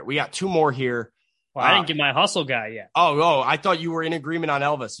agree. All right. We got two more here. Well, I didn't get my hustle guy yet. Oh, I thought you were in agreement on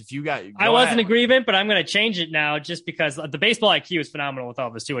Elvis. If you got, I was in agreement, but I'm going to change it now just because the baseball IQ is phenomenal with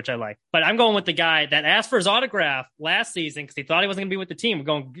Elvis too, which I like. But I'm going with the guy that asked for his autograph last season because he thought he wasn't going to be with the team.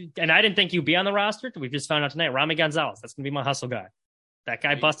 And I didn't think he'd be on the roster. We've just found out tonight, Rami Gonzalez. That's going to be my hustle guy. That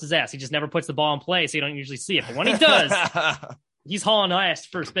guy busts his ass. He just never puts the ball in play, so you don't usually see it. But when he does, he's hauling ass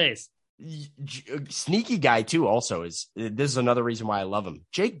first base. Sneaky guy too. Also, this is another reason why I love him.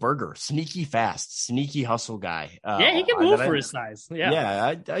 Jake Berger, sneaky fast, sneaky hustle guy. Yeah, he can move for his size.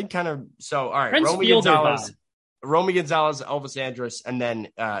 Yeah. I kind of so. All right, Romy Gonzalez, Elvis Andrus, and then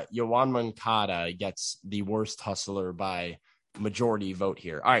Yoan Moncada gets the worst hustler by majority vote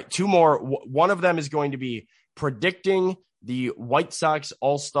here. All right, two more. One of them is going to be predicting the White Sox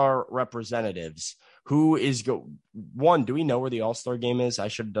All-Star representatives. Who is one? Do we know where the All-Star game is? I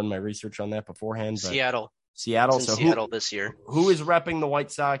should have done my research on that beforehand. But Seattle. So Seattle this year. Who is repping the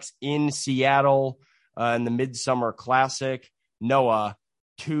White Sox in Seattle in the Midsummer Classic? Noah.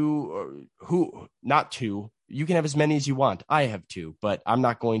 Not two. You can have as many as you want. I have two, but I'm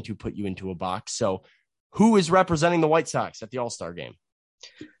not going to put you into a box. So who is representing the White Sox at the All-Star game?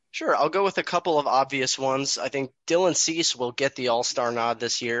 Sure, I'll go with a couple of obvious ones. I think Dylan Cease will get the All-Star nod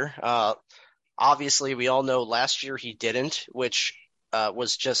this year. Obviously, we all know last year he didn't, which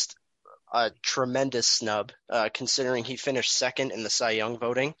was just a tremendous snub, considering he finished second in the Cy Young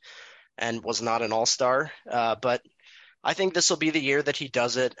voting and was not an All-Star. But I think this will be the year that he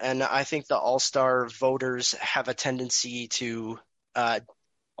does it, and I think the All-Star voters have a tendency to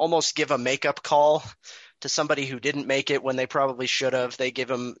almost give a makeup call to somebody who didn't make it when they probably should have. They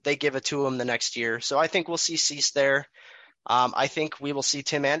give it to him the next year. So I think we'll see Cease there. I think we will see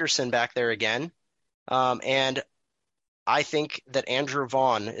Tim Anderson back there again. And I think that Andrew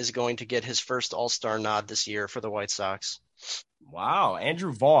Vaughn is going to get his first All-Star nod this year for the White Sox. Wow.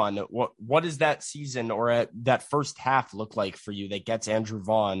 Andrew Vaughn, what does that season or that first half look like for you that gets Andrew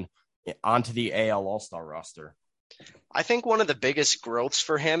Vaughn onto the AL All-Star roster? I think one of the biggest growths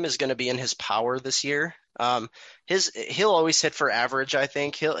for him is going to be in his power this year. He'll always hit for average. I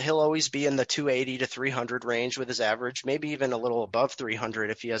think he'll always be in the 280 to 300 range with his average, maybe even a little above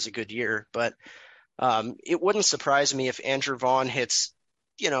 300 if he has a good year. But it wouldn't surprise me if Andrew Vaughn hits,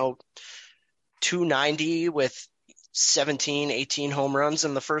 290 with 17, 18 home runs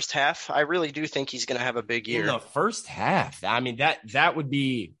in the first half. I really do think he's going to have a big year. In the first half. I mean, that would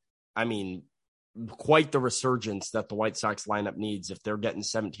be, quite the resurgence that the White Sox lineup needs if they're getting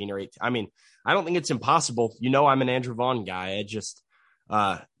 17 or 18. I mean, I don't think it's impossible. I'm an Andrew Vaughn guy. I just,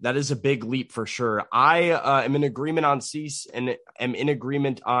 that is a big leap for sure. I am in agreement on Cease and am in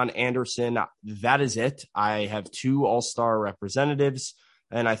agreement on Anderson. That is it. I have two All-Star representatives,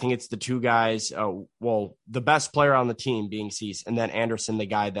 and I think it's the two guys. The best player on the team being Cease, and then Anderson, the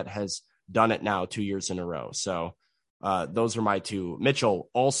guy that has done it now 2 years in a row. So Those are my two. Mitchell,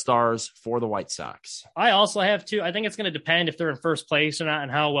 all-stars for the White Sox. I also have two. I think it's going to depend if they're in first place or not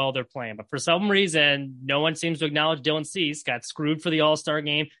and how well they're playing. But for some reason, no one seems to acknowledge Dylan Cease. Got screwed for the All-Star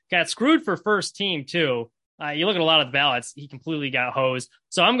game. Got screwed for first team, too. You look at a lot of the ballots, he completely got hosed.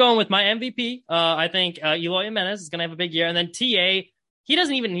 So I'm going with my MVP. I think Eloy Jimenez is going to have a big year. And then TA, he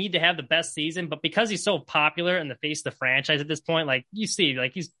doesn't even need to have the best season, but because he's so popular in the face of the franchise at this point, like you see,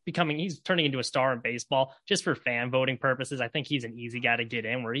 like he's turning into a star in baseball just for fan voting purposes. I think he's an easy guy to get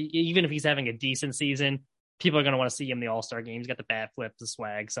in where even if he's having a decent season, people are going to want to see him in the All-Star game. He's got the bat flip, the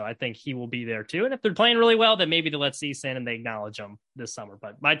swag. So I think he will be there too. And if they're playing really well, then maybe they'll let Cease in and they acknowledge him this summer.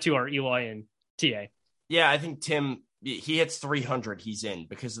 But my two are Eloy and TA. Yeah, I think Tim, he hits 300. He's in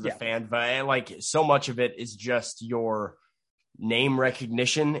because of the fan. Like so much of it is just your name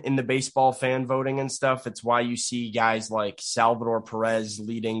recognition in the baseball fan voting and stuff. It's why you see guys like Salvador Perez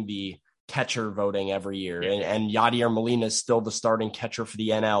leading the catcher voting every year. And Yadier Molina is still the starting catcher for the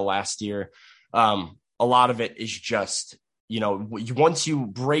NL last year. A lot of it is just, once you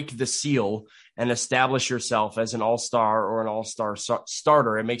break the seal and establish yourself as an all-star or an all-star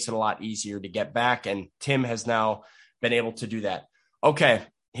starter, it makes it a lot easier to get back. And Tim has now been able to do that. Okay,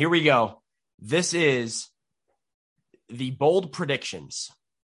 here we go. This is the bold predictions.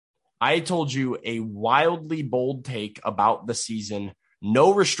 I told you a wildly bold take about the season.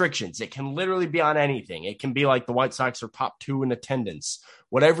 No restrictions. It can literally be on anything. It can be like the White Sox are top 2 in attendance.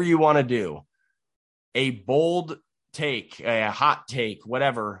 Whatever you want to do. A bold take, a hot take,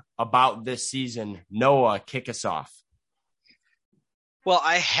 whatever, about this season. Noah, kick us off. Well,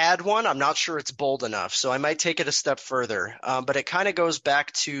 I had one. I'm not sure it's bold enough, so I might take it a step further. But it kind of goes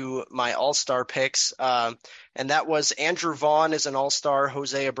back to my all-star picks, and that was Andrew Vaughn is an all-star,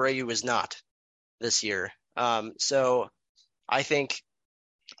 Jose Abreu is not this year. So I think,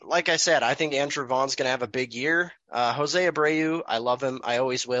 like I said, I think Andrew Vaughn's going to have a big year. Jose Abreu, I love him. I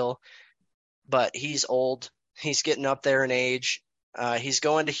always will. But he's old. He's getting up there in age. He's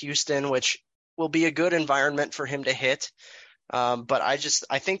going to Houston, which will be a good environment for him to hit. But I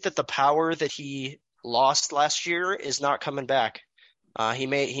think that the power that he lost last year is not coming back. He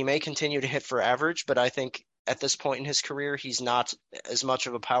may continue to hit for average, but I think at this point in his career, he's not as much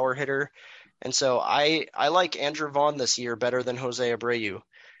of a power hitter. And so I like Andrew Vaughn this year better than Jose Abreu.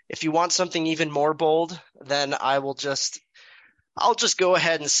 If you want something even more bold, then I'll just go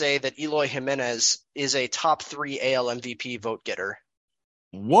ahead and say that Eloy Jimenez is a top 3 AL MVP vote getter.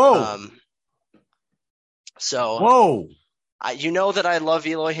 Whoa. Whoa. You know that I love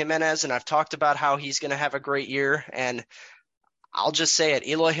Eloy Jimenez, and I've talked about how he's going to have a great year, and I'll just say it.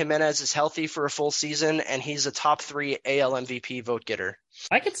 Eloy Jimenez is healthy for a full season, and he's a top 3 AL MVP vote getter.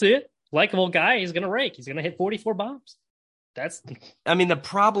 I can see it. Likeable guy. He's going to rake. He's going to hit 44 bombs. The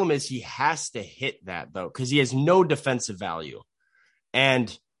problem is he has to hit that, though, because he has no defensive value.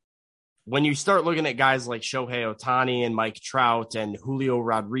 And when you start looking at guys like Shohei Ohtani and Mike Trout and Julio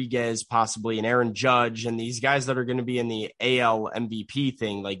Rodriguez, possibly, and Aaron Judge, and these guys that are going to be in the AL MVP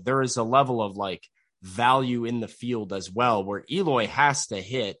thing, like there is a level of like value in the field as well, where Eloy has to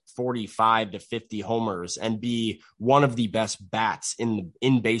hit 45 to 50 homers and be one of the best bats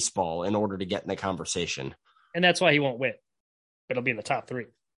in baseball in order to get in the conversation. And that's why he won't win, but he'll be in the top 3.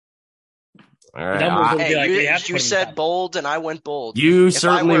 All right. You said bold, and I went bold. You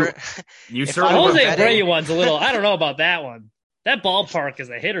certainly. Jose Abreu one's a little. I don't know about that one. That ballpark is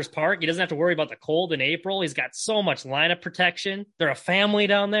a hitter's park. He doesn't have to worry about the cold in April. He's got so much lineup protection. They're a family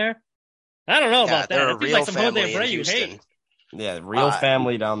down there. I don't know about that. They're a real family in Houston. Yeah, real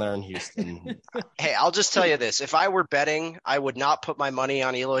family down there in Houston. Hey, I'll just tell you this. If I were betting, I would not put my money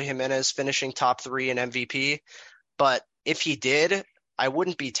on Eloy Jimenez finishing top 3 in MVP. But if he did, I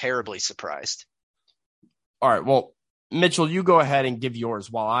wouldn't be terribly surprised. All right. Well, Mitchell, you go ahead and give yours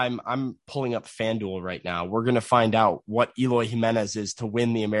while I'm pulling up FanDuel right now. We're going to find out what Eloy Jimenez is to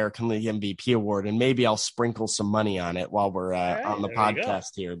win the American League MVP award, and maybe I'll sprinkle some money on it while we're on the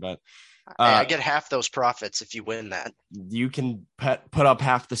podcast here. But I get half those profits if you win that. You can put up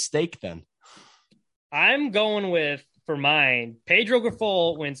half the stake then. I'm going with, for mine, Pedro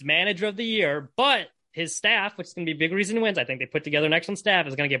Grifol wins Manager of the Year, but his staff, which is going to be a big reason he wins, I think they put together an excellent staff,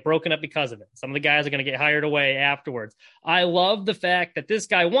 is going to get broken up because of it. Some of the guys are going to get hired away afterwards. I love the fact that this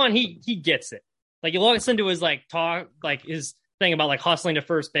guy, one, he gets it. Like, you listen to his talk, his thing about hustling to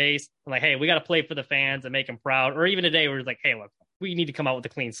first base and hey, we got to play for the fans and make them proud. Or even today where he's hey, look, we need to come out with a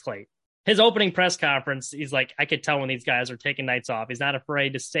clean slate. His opening press conference, he's I could tell when these guys are taking nights off. He's not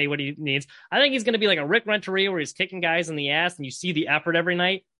afraid to say what he needs. I think he's going to be like a Rick Renteria where he's kicking guys in the ass and you see the effort every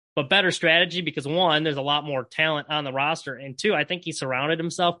night. But better strategy because, one, there's a lot more talent on the roster. And two, I think he surrounded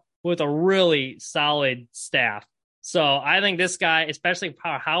himself with a really solid staff. So I think this guy, especially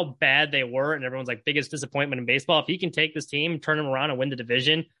how bad they were, and everyone's like biggest disappointment in baseball, if he can take this team, turn them around, and win the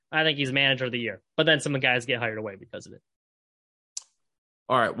division, I think he's manager of the year. But then some of the guys get hired away because of it.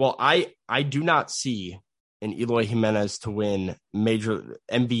 All right. Well, I do not see an Eloy Jimenez to win major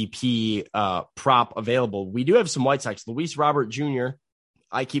MVP prop available. We do have some White Sox. Luis Robert Jr.,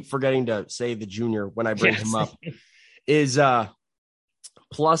 I keep forgetting to say the junior when I bring him up, is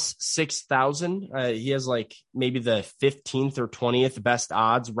plus 6,000. He has like maybe the 15th or 20th best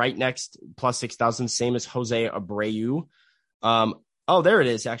odds, right next plus 6,000, same as Jose Abreu. Oh, there it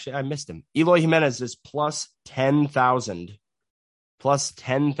is. Actually, I missed him. Eloy Jimenez is plus 10,000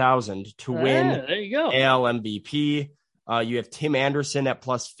 to win there you go. AL MVP. You have Tim Anderson at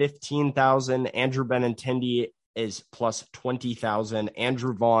plus 15,000. Andrew Benintendi is plus 20,000.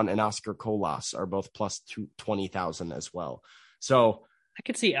 Andrew Vaughn and Oscar Colas are both plus 20,000 as well. So I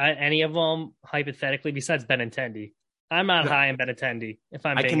could see any of them hypothetically besides Benintendi. I'm not high in Benintendi, if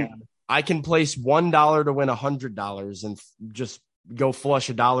I'm being honest. I can place $1 to win $100 and just go flush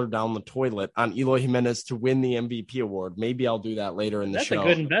 $1 down the toilet on Eloy Jimenez to win the MVP award. Maybe I'll do that later in the show. That's a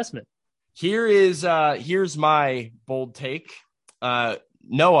good investment. Here's my bold take.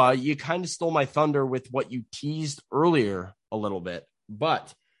 Noah, you kind of stole my thunder with what you teased earlier a little bit,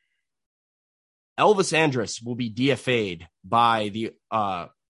 but Elvis Andrus will be DFA'd by the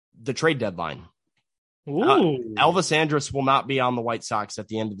trade deadline. Elvis Andrus will not be on the White Sox at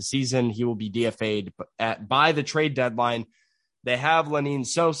the end of the season. He will be DFA'd by the trade deadline. They have Lenin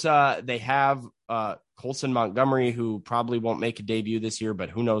Sosa. They have Colson Montgomery, who probably won't make a debut this year,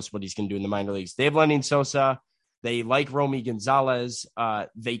 but who knows what he's going to do in the minor leagues. They have Lenin Sosa. They like Romy Gonzalez.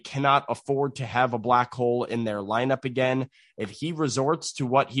 They cannot afford to have a black hole in their lineup again. If he resorts to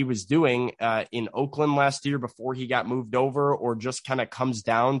what he was doing in Oakland last year before he got moved over, or just kind of comes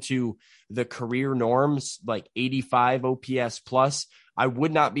down to the career norms, like 85 OPS plus, I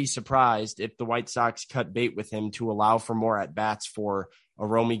would not be surprised if the White Sox cut bait with him to allow for more at-bats for a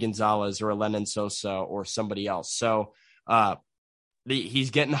Romy Gonzalez or a Lenin Sosa or somebody else. So, he's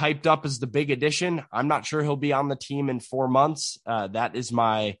getting hyped up as the big addition. I'm not sure he'll be on the team in 4 months. That is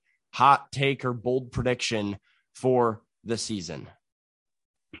my hot take or bold prediction for the season.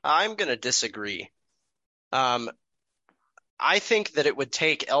 I'm going to disagree. I think that it would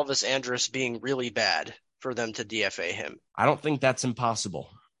take Elvis Andrus being really bad for them to DFA him. I don't think that's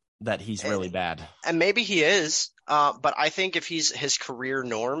impossible, that he's really bad. And maybe he is. But I think if he's his career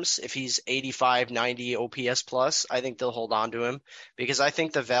norms, if he's 85, 90 OPS plus, I think they'll hold on to him because I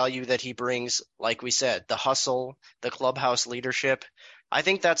think the value that he brings, like we said, the hustle, the clubhouse leadership, I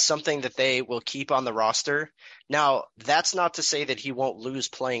think that's something that they will keep on the roster. Now, that's not to say that he won't lose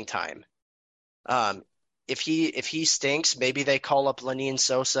playing time. If he stinks, maybe they call up Lenin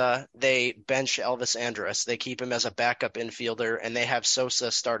Sosa, they bench Elvis Andrus, they keep him as a backup infielder, and they have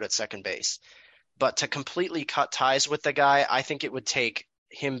Sosa start at second base. But to completely cut ties with the guy, I think it would take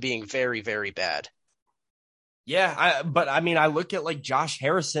him being very, very bad. Yeah, but I look at like Josh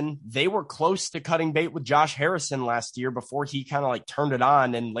Harrison. They were close to cutting bait with Josh Harrison last year before he kind of like turned it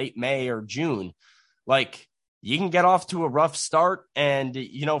on in late May or June. Like, you can get off to a rough start. And,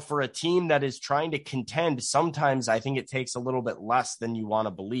 for a team that is trying to contend, sometimes I think it takes a little bit less than you want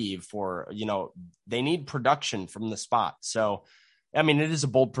to believe for, they need production from the spot. So, it is a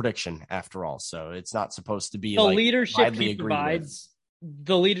bold prediction after all. So it's not supposed to be the like leadership he provides.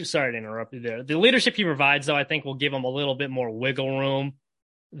 Sorry to interrupt you there. The leadership he provides, though, I think will give him a little bit more wiggle room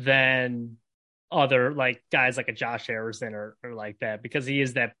than other like guys like a Josh Harrison or like that, because he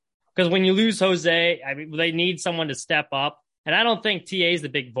is that. Because when you lose Jose, they need someone to step up. And I don't think TA is the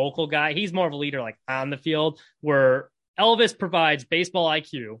big vocal guy. He's more of a leader like on the field, where Elvis provides baseball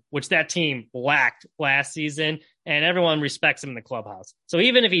IQ, which that team lacked last season, and everyone respects him in the clubhouse. So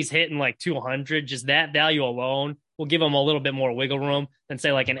even if he's hitting like 200, just that value alone will give him a little bit more wiggle room than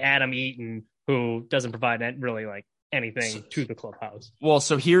say like an Adam Eaton, who doesn't provide really like anything to the clubhouse. Well,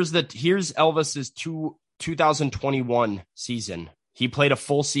 so here's Elvis's 2021 season. He played a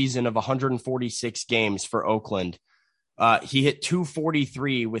full season of 146 games for Oakland. He hit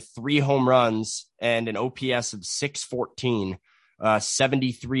 243 with 3 home runs and an OPS of 614,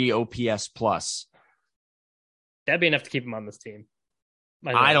 73 OPS plus. That'd be enough to keep him on this team.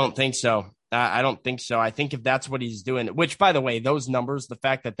 I don't think so. I don't think so. I think if that's what he's doing, which, by the way, those numbers, the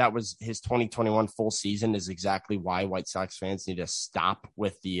fact that that was his 2021 full season is exactly why White Sox fans need to stop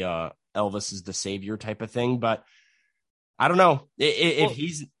with the Elvis is the savior type of thing. But I don't know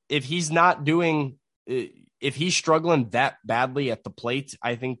if he's not doing if he's struggling that badly at the plate,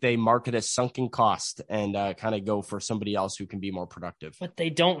 I think they mark it as sunken cost and kind of go for somebody else who can be more productive. But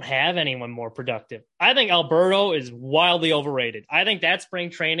they don't have anyone more productive. I think Alberto is wildly overrated. I think that spring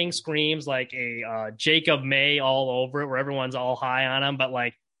training screams like a Jacob May all over it, where everyone's all high on him. But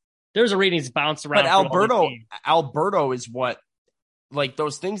like, there's a reason he's bounced around. But Alberto is what, like,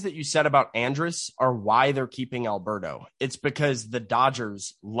 those things that you said about Andrus are why they're keeping Alberto. It's because the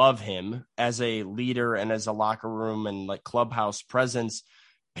Dodgers love him as a leader and as a locker room and like clubhouse presence.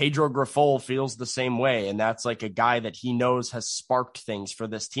 Pedro Grifol feels the same way. And that's like a guy that he knows has sparked things for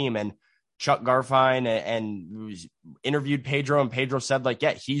this team. And Chuck Garfien and interviewed Pedro, and Pedro said like,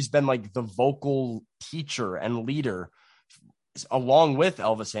 yeah, he's been like the vocal teacher and leader along with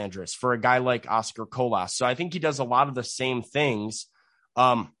Elvis Andrus for a guy like Oscar Colas. So I think he does a lot of the same things.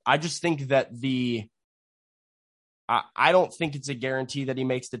 I just think that I don't think it's a guarantee that he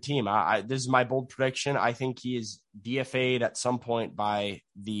makes the team. This is my bold prediction. I think he is DFA'd at some point by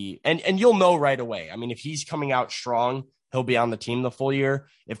and you'll know right away. I mean, if he's coming out strong, he'll be on the team the full year.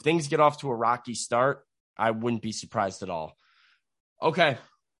 If things get off to a rocky start, I wouldn't be surprised at all. Okay,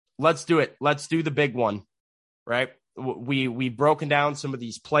 let's do it. Let's do the big one, right? We've broken down some of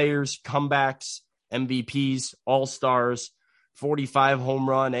these players, comebacks, MVPs, all-stars, 45 home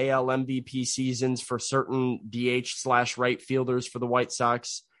run AL MVP seasons for certain DH/right fielders for the White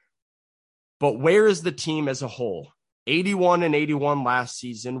Sox. But where is the team as a whole? 81-81 last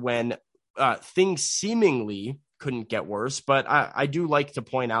season when things seemingly couldn't get worse. But I do like to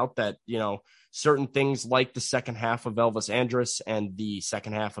point out that, certain things like the second half of Elvis Andrus and the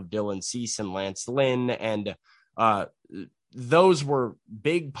second half of Dylan Cease and Lance Lynn, and those were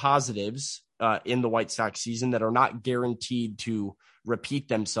big positives in the White Sox season that are not guaranteed to repeat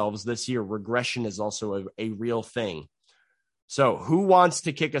themselves this year. Regression is also a real thing. So who wants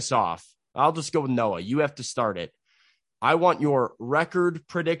to kick us off? I'll just go with Noah. You have to start it. I want your record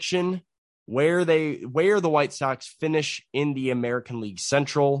prediction, where the White Sox finish in the American League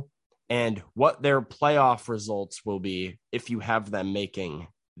Central, and what their playoff results will be if you have them making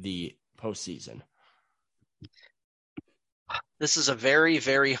the postseason. This is a very,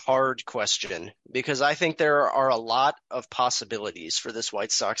 very hard question because I think there are a lot of possibilities for this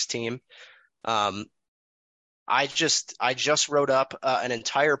White Sox team. I just wrote up an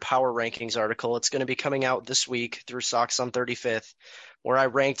entire power rankings article. It's going to be coming out this week through Sox on 35th, where I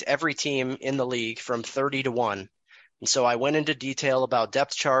ranked every team in the league from 30 to 1. And so I went into detail about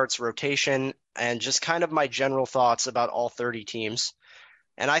depth charts, rotation, and just kind of my general thoughts about all 30 teams.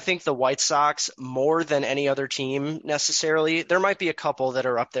 And I think the White Sox, more than any other team necessarily, there might be a couple that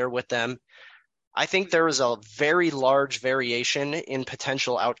are up there with them. I think there is a very large variation in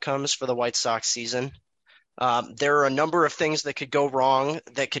potential outcomes for the White Sox season. There are a number of things that could go wrong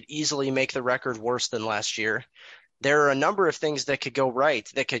that could easily make the record worse than last year. There are a number of things that could go right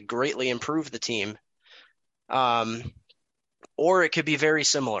that could greatly improve the team. Or it could be very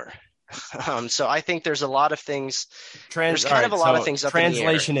similar. So I think there's a lot of things. There's kind of a lot of things up in the air.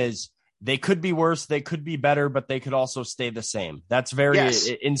 Translation is they could be worse, they could be better, but they could also stay the same. That's very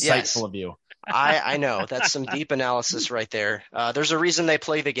insightful of you. I know. That's some deep analysis right there. There's a reason they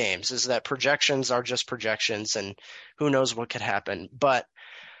play the games, is that projections are just projections, and who knows what could happen. But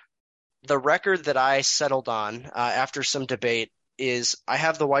the record that I settled on after some debate is I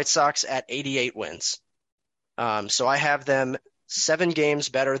have the White Sox at 88 wins. So I have them 7 games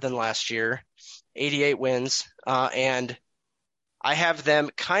better than last year, 88 wins, and I have them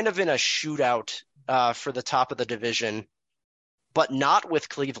kind of in a shootout for the top of the division, but not with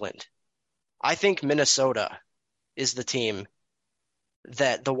Cleveland. I think Minnesota is the team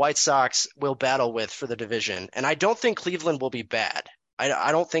that the White Sox will battle with for the division, and I don't think Cleveland will be bad.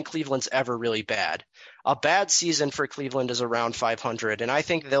 I don't think Cleveland's ever really bad. A bad season for Cleveland is around 500, and I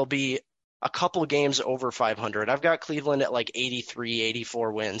think they'll be a couple games over 500. I've got Cleveland at like 83,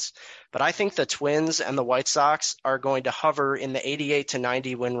 84 wins. But I think the Twins and the White Sox are going to hover in the 88 to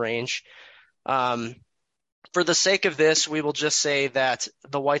 90 win range. For the sake of this, we will just say that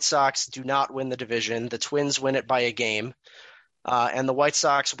the White Sox do not win the division. The Twins win it by a game. And the White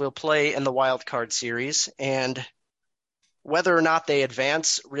Sox will play in the wild card series. And whether or not they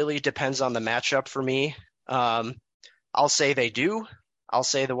advance really depends on the matchup for me. I'll say they do. I'll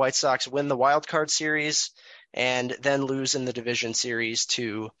say the White Sox win the wild card series and then lose in the division series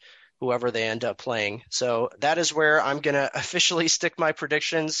to whoever they end up playing. So that is where I'm going to officially stick my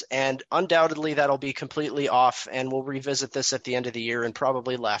predictions, and undoubtedly that'll be completely off, and we'll revisit this at the end of the year and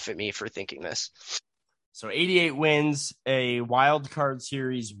probably laugh at me for thinking this. So 88 wins, a wild card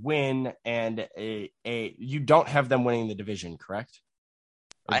series win, and you don't have them winning the division, correct?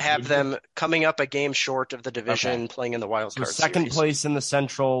 I have them coming up a game short of the division, playing in the wild card second series. place in the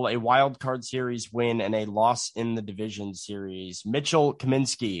Central, a wild card series win, and a loss in the division series. Mitchell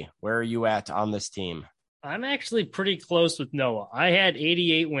Kaminsky, where are you at on this team? I'm actually pretty close with Noah. I had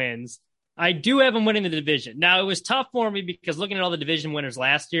 88 wins. I do have them winning the division. Now, it was tough for me because looking at all the division winners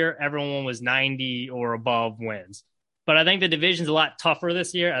last year, everyone was 90 or above wins. But I think the division's a lot tougher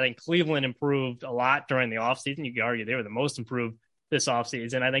this year. I think Cleveland improved a lot during the offseason. You could argue they were the most improved this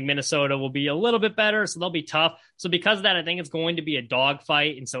offseason. I think Minnesota will be a little bit better, so they'll be tough. So because of that, I think it's going to be a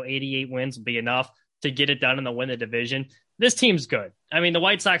dogfight, and so 88 wins will be enough to get it done and to win the division. This team's good. I mean, the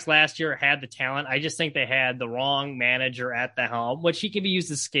White Sox last year had the talent. I just think they had the wrong manager at the helm, which he can be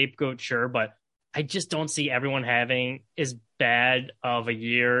used as scapegoat, sure, but I just don't see everyone having as bad of a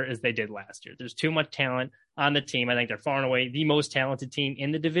year as they did last year. There's too much talent on the team. I think they're far and away the most talented team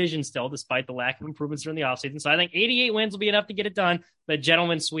in the division still, despite the lack of improvements during the offseason. So I think 88 wins will be enough to get it done. The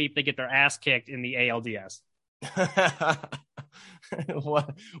gentleman sweep, they get their ass kicked in the ALDS.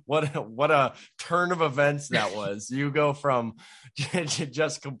 what a turn of events that was. You go from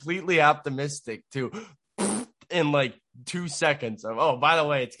just completely optimistic to in like 2 seconds of, oh, by the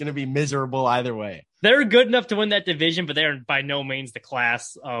way, it's going to be miserable either way. They're good enough to win that division, but they're by no means the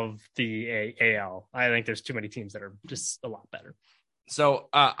class of the AL. I think there's too many teams that are just a lot better. So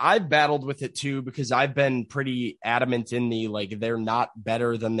I've battled with it too, because I've been pretty adamant in the, like, they're not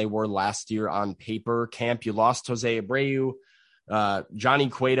better than they were last year on paper camp. You lost Jose Abreu. Johnny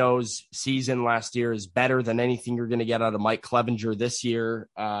Cueto's season last year is better than anything you're going to get out of Mike Clevenger this year.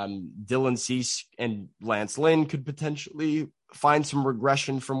 Dylan Cease and Lance Lynn could potentially find some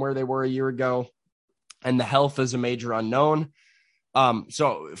regression from where they were a year ago. And the health is a major unknown.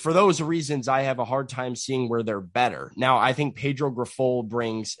 So for those reasons, I have a hard time seeing where they're better. Now, I think Pedro Grifol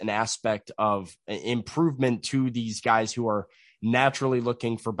brings an aspect of improvement to these guys who are naturally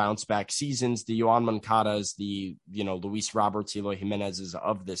looking for bounce back seasons. The Yoan Moncadas, the, Luis Roberts, Eloy Jimenez's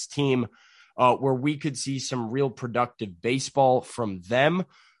of this team, where we could see some real productive baseball from them.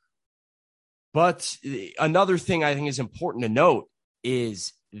 But another thing I think is important to note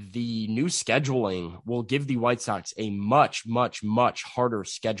is the new scheduling will give the White Sox a much, much, much harder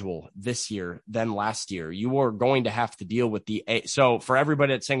schedule this year than last year. You are going to have to deal with so for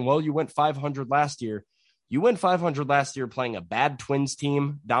everybody that's saying, well, you went 500 last year. You went 500 last year playing a bad Twins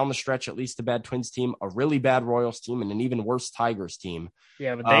team, down the stretch, at least a bad Twins team, a really bad Royals team, and an even worse Tigers team.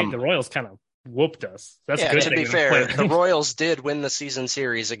 Yeah, but the Royals kind of whooped us. That's yeah, good. To be fair, the Royals did win the season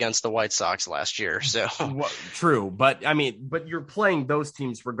series against the White Sox last year. So true, but you're playing those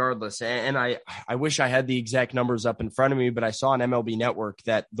teams regardless. And I wish I had the exact numbers up in front of me, but I saw on MLB Network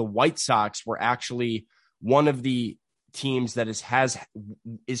that the White Sox were actually one of the teams that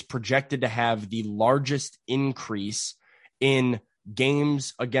is projected to have the largest increase in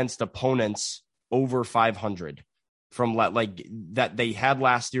games against opponents over 500 from like that they had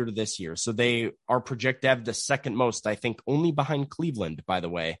last year to this year. So they are projected to have the second most, I think, only behind Cleveland, by the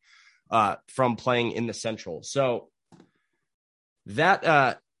way, from playing in the Central. So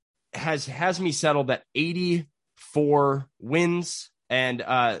that has me settled at 84 wins and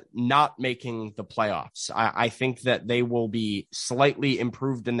not making the playoffs. I think that they will be slightly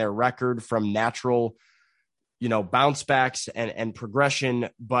improved in their record from natural, bounce backs and progression.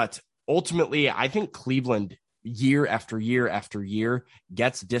 But ultimately, I think Cleveland year after year after year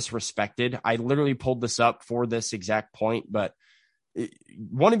gets disrespected. I literally pulled this up for this exact point, but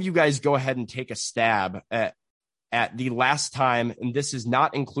one of you guys go ahead and take a stab at the last time, and this is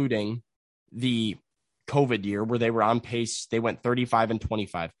not including the COVID year where they were on pace. They went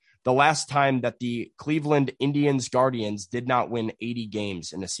 35-25. The last time that the Cleveland Indians Guardians did not win 80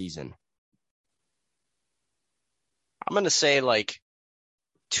 games in a season. I'm going to say like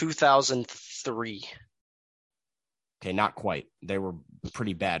 2003. Okay, not quite. They were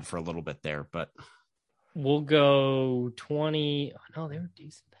pretty bad for a little bit there, but we'll go 20. Oh, no, they were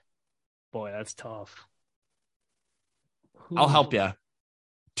decent. Boy, that's tough. I'll help you.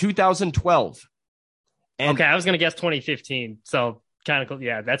 2012. And okay, I was going to guess 2015. So kind of cool.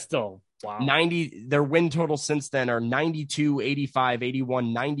 Yeah, that's still wow. 90. Their win total since then are 92, 85,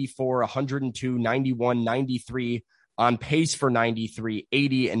 81, 94, 102, 91, 93, on pace for 93,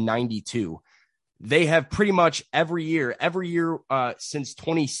 80, and 92. They have pretty much every year since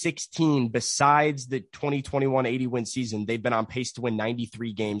 2016, besides the 2021 80-win season, they've been on pace to win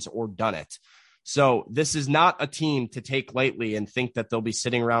 93 games or done it. So this is not a team to take lightly and think that they'll be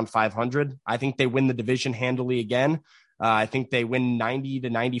sitting around 500. I think they win the division handily again. I think they win 90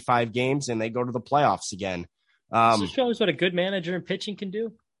 to 95 games and they go to the playoffs again. This shows what a good manager in pitching can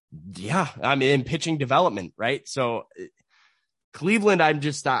do. Yeah, I mean, in pitching development, right? So Cleveland,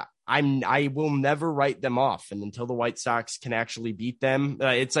 I will never write them off. And until the White Sox can actually beat them,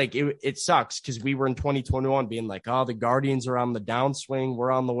 it's like it sucks because we were in 2021 being like, oh, the Guardians are on the downswing.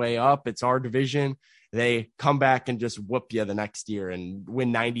 We're on the way up. It's our division. They come back and just whoop you the next year and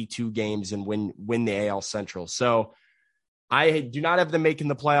win 92 games and win the AL Central. So I do not have them making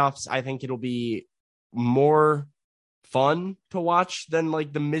the playoffs. I think it'll be more fun to watch than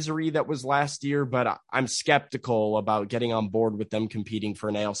like the misery that was last year, but I'm skeptical about getting on board with them competing for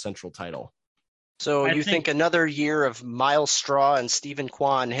an AL Central title. So you think another year of Miles Straw and Stephen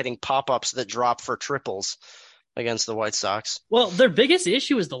Kwan hitting pop-ups that drop for triples against the White Sox? Well, their biggest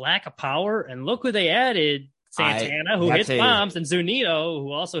issue is the lack of power, and look who they added. Santana, who hits bombs, and Zunino,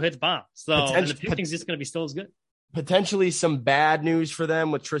 who also hits bombs. So the pitching's just going to be still as good. Potentially some bad news for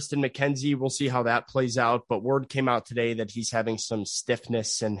them with Tristan McKenzie. We'll see how that plays out. But word came out today that he's having some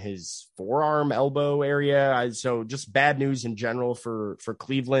stiffness in his forearm, elbow area. So just bad news in general for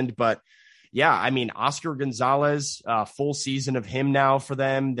Cleveland. But yeah, I mean, Oscar Gonzalez, full season of him now for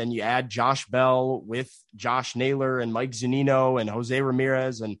them. Then you add Josh Bell with Josh Naylor and Mike Zunino and Jose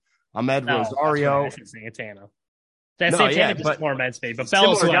Ramirez and Ahmed Rosario. Santana. Santana just torments me, but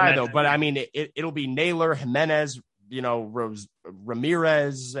Bell's guy though. But I mean, it'll be Naylor, Jimenez,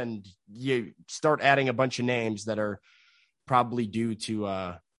 Ramirez, and you start adding a bunch of names that are probably due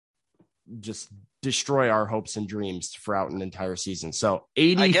to just destroy our hopes and dreams throughout an entire season. So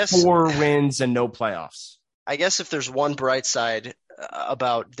 84 wins and no playoffs. I guess if there's one bright side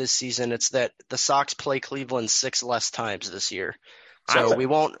about this season, it's that the Sox play Cleveland 6 less times this year. So we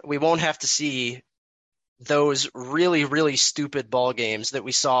won't have to see those really, really stupid ball games that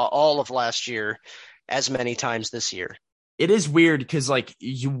we saw all of last year as many times this year. It is weird because like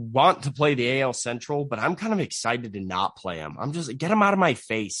you want to play the AL Central, but I'm kind of excited to not play them. I'm just get them out of my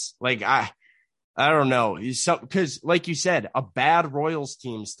face. Like I don't know. Because like you said, a bad Royals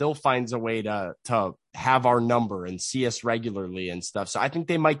team still finds a way to have our number and see us regularly and stuff. So I think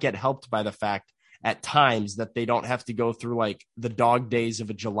they might get helped by the fact at times that they don't have to go through like the dog days of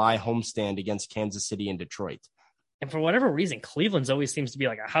a July homestand against Kansas City and Detroit. And for whatever reason, Cleveland's always seems to be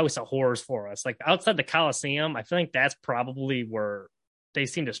like a house of horrors for us. Like outside the Coliseum, I feel like that's probably where they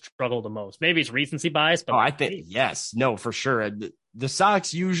seem to struggle the most. Maybe it's recency bias, but I think yes, no, for sure. The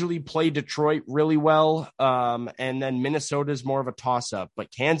Sox usually play Detroit really well, and then Minnesota is more of a toss-up.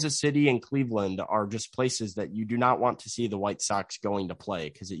 But Kansas City and Cleveland are just places that you do not want to see the White Sox going to play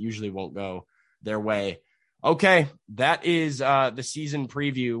because it usually won't go their way. Okay, that is the season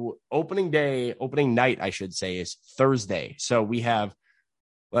preview. Opening night, I should say, is Thursday. So we have,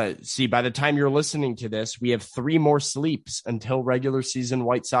 by the time you're listening to this, we have 3 more sleeps until regular season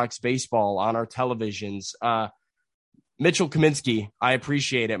White Sox baseball on our televisions. Mitchell Kaminsky, I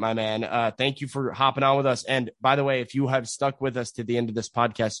appreciate it, my man. Thank you for hopping on with us. And by the way, if you have stuck with us to the end of this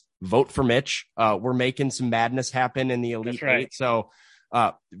podcast, vote for Mitch. We're making some madness happen in the Elite Eight. So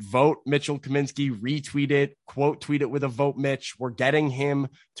vote Mitchell Kaminsky, retweet it, quote tweet it with a vote Mitch. We're getting him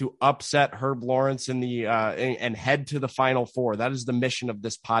to upset Herb Lawrence in the and head to the Final Four. That is the mission of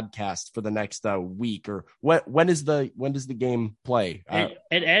this podcast for the next week. Or when does the game play?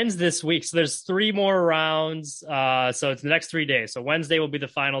 It ends this week, so there's 3 more rounds. So it's the next 3 days. So Wednesday will be the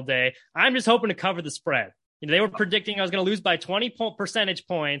final day. I'm just hoping to cover the spread. They were predicting I was going to lose by 20 percentage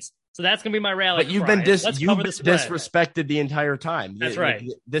points. So that's going to be my rally. But you've been disrespected the entire time. That's right.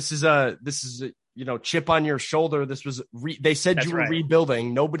 This is a chip on your shoulder. This was they said that's you were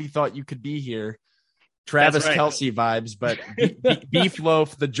rebuilding. Nobody thought you could be here. Travis Kelce vibes, but Beef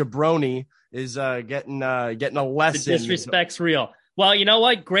Loaf, the jabroni, is getting a lesson. The disrespect's real. Well, you know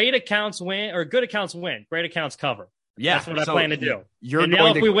what? Great accounts win, or good accounts win. Great accounts cover. Yeah, that's what I plan to do.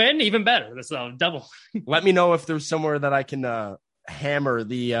 If we win, even better. That's a double. Let me know if there's somewhere that I can hammer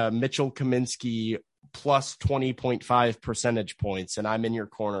the Mitchell Kaminsky plus 20.5 percentage points, and I'm in your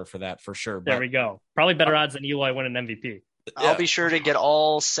corner for that for sure. There we go. Probably better odds than Eli winning MVP. I'll be sure to get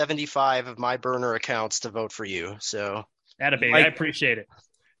all 75 of my burner accounts to vote for you. So, baby, I appreciate it.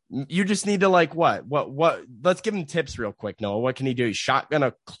 You just need to what? Let's give him tips real quick. Noah, what can he do? Shotgun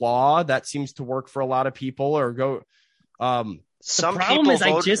a claw. That seems to work for a lot of people. Or go. Some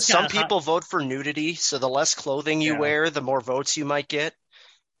people vote for nudity. So the less clothing you wear, the more votes you might get.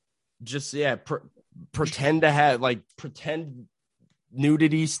 Just pretend to have pretend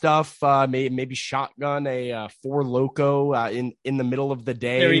nudity stuff. Maybe shotgun a Four Loco in the middle of the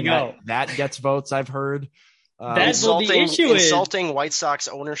day. There you go. That gets votes. I've heard. Insulting White Sox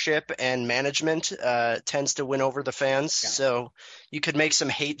ownership and management tends to win over the fans. Yeah. So you could make some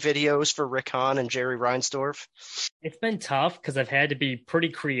hate videos for Rick Hahn and Jerry Reinsdorf. It's been tough because I've had to be pretty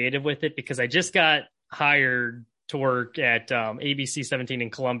creative with it because I just got hired to work at ABC 17 in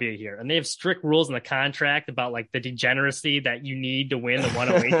Columbia here, and they have strict rules in the contract about like the degeneracy that you need to win the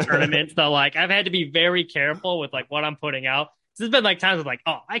 108 tournament. So like I've had to be very careful with like what I'm putting out. So there's been like times of like,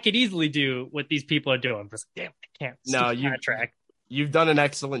 oh, I could easily do what these people are doing. But like, damn, I can't. No, you've done an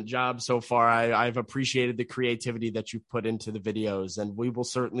excellent job so far. I've appreciated the creativity that you've put into the videos, and we will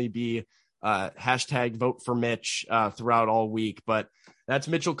certainly be hashtag vote for Mitch throughout all week. But that's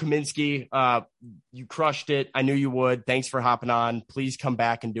Mitchell Kaminsky. You crushed it. I knew you would. Thanks for hopping on. Please come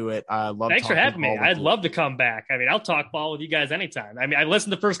back and do it. I love. Thanks for having me. I'd love to come back. I mean, I'll talk ball with you guys anytime. I mean, I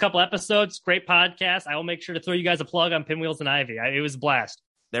listened to the first couple episodes. Great podcast. I will make sure to throw you guys a plug on Pinwheels and Ivy. It was a blast.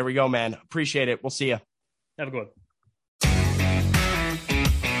 There we go, man. Appreciate it. We'll see you. Have a good one.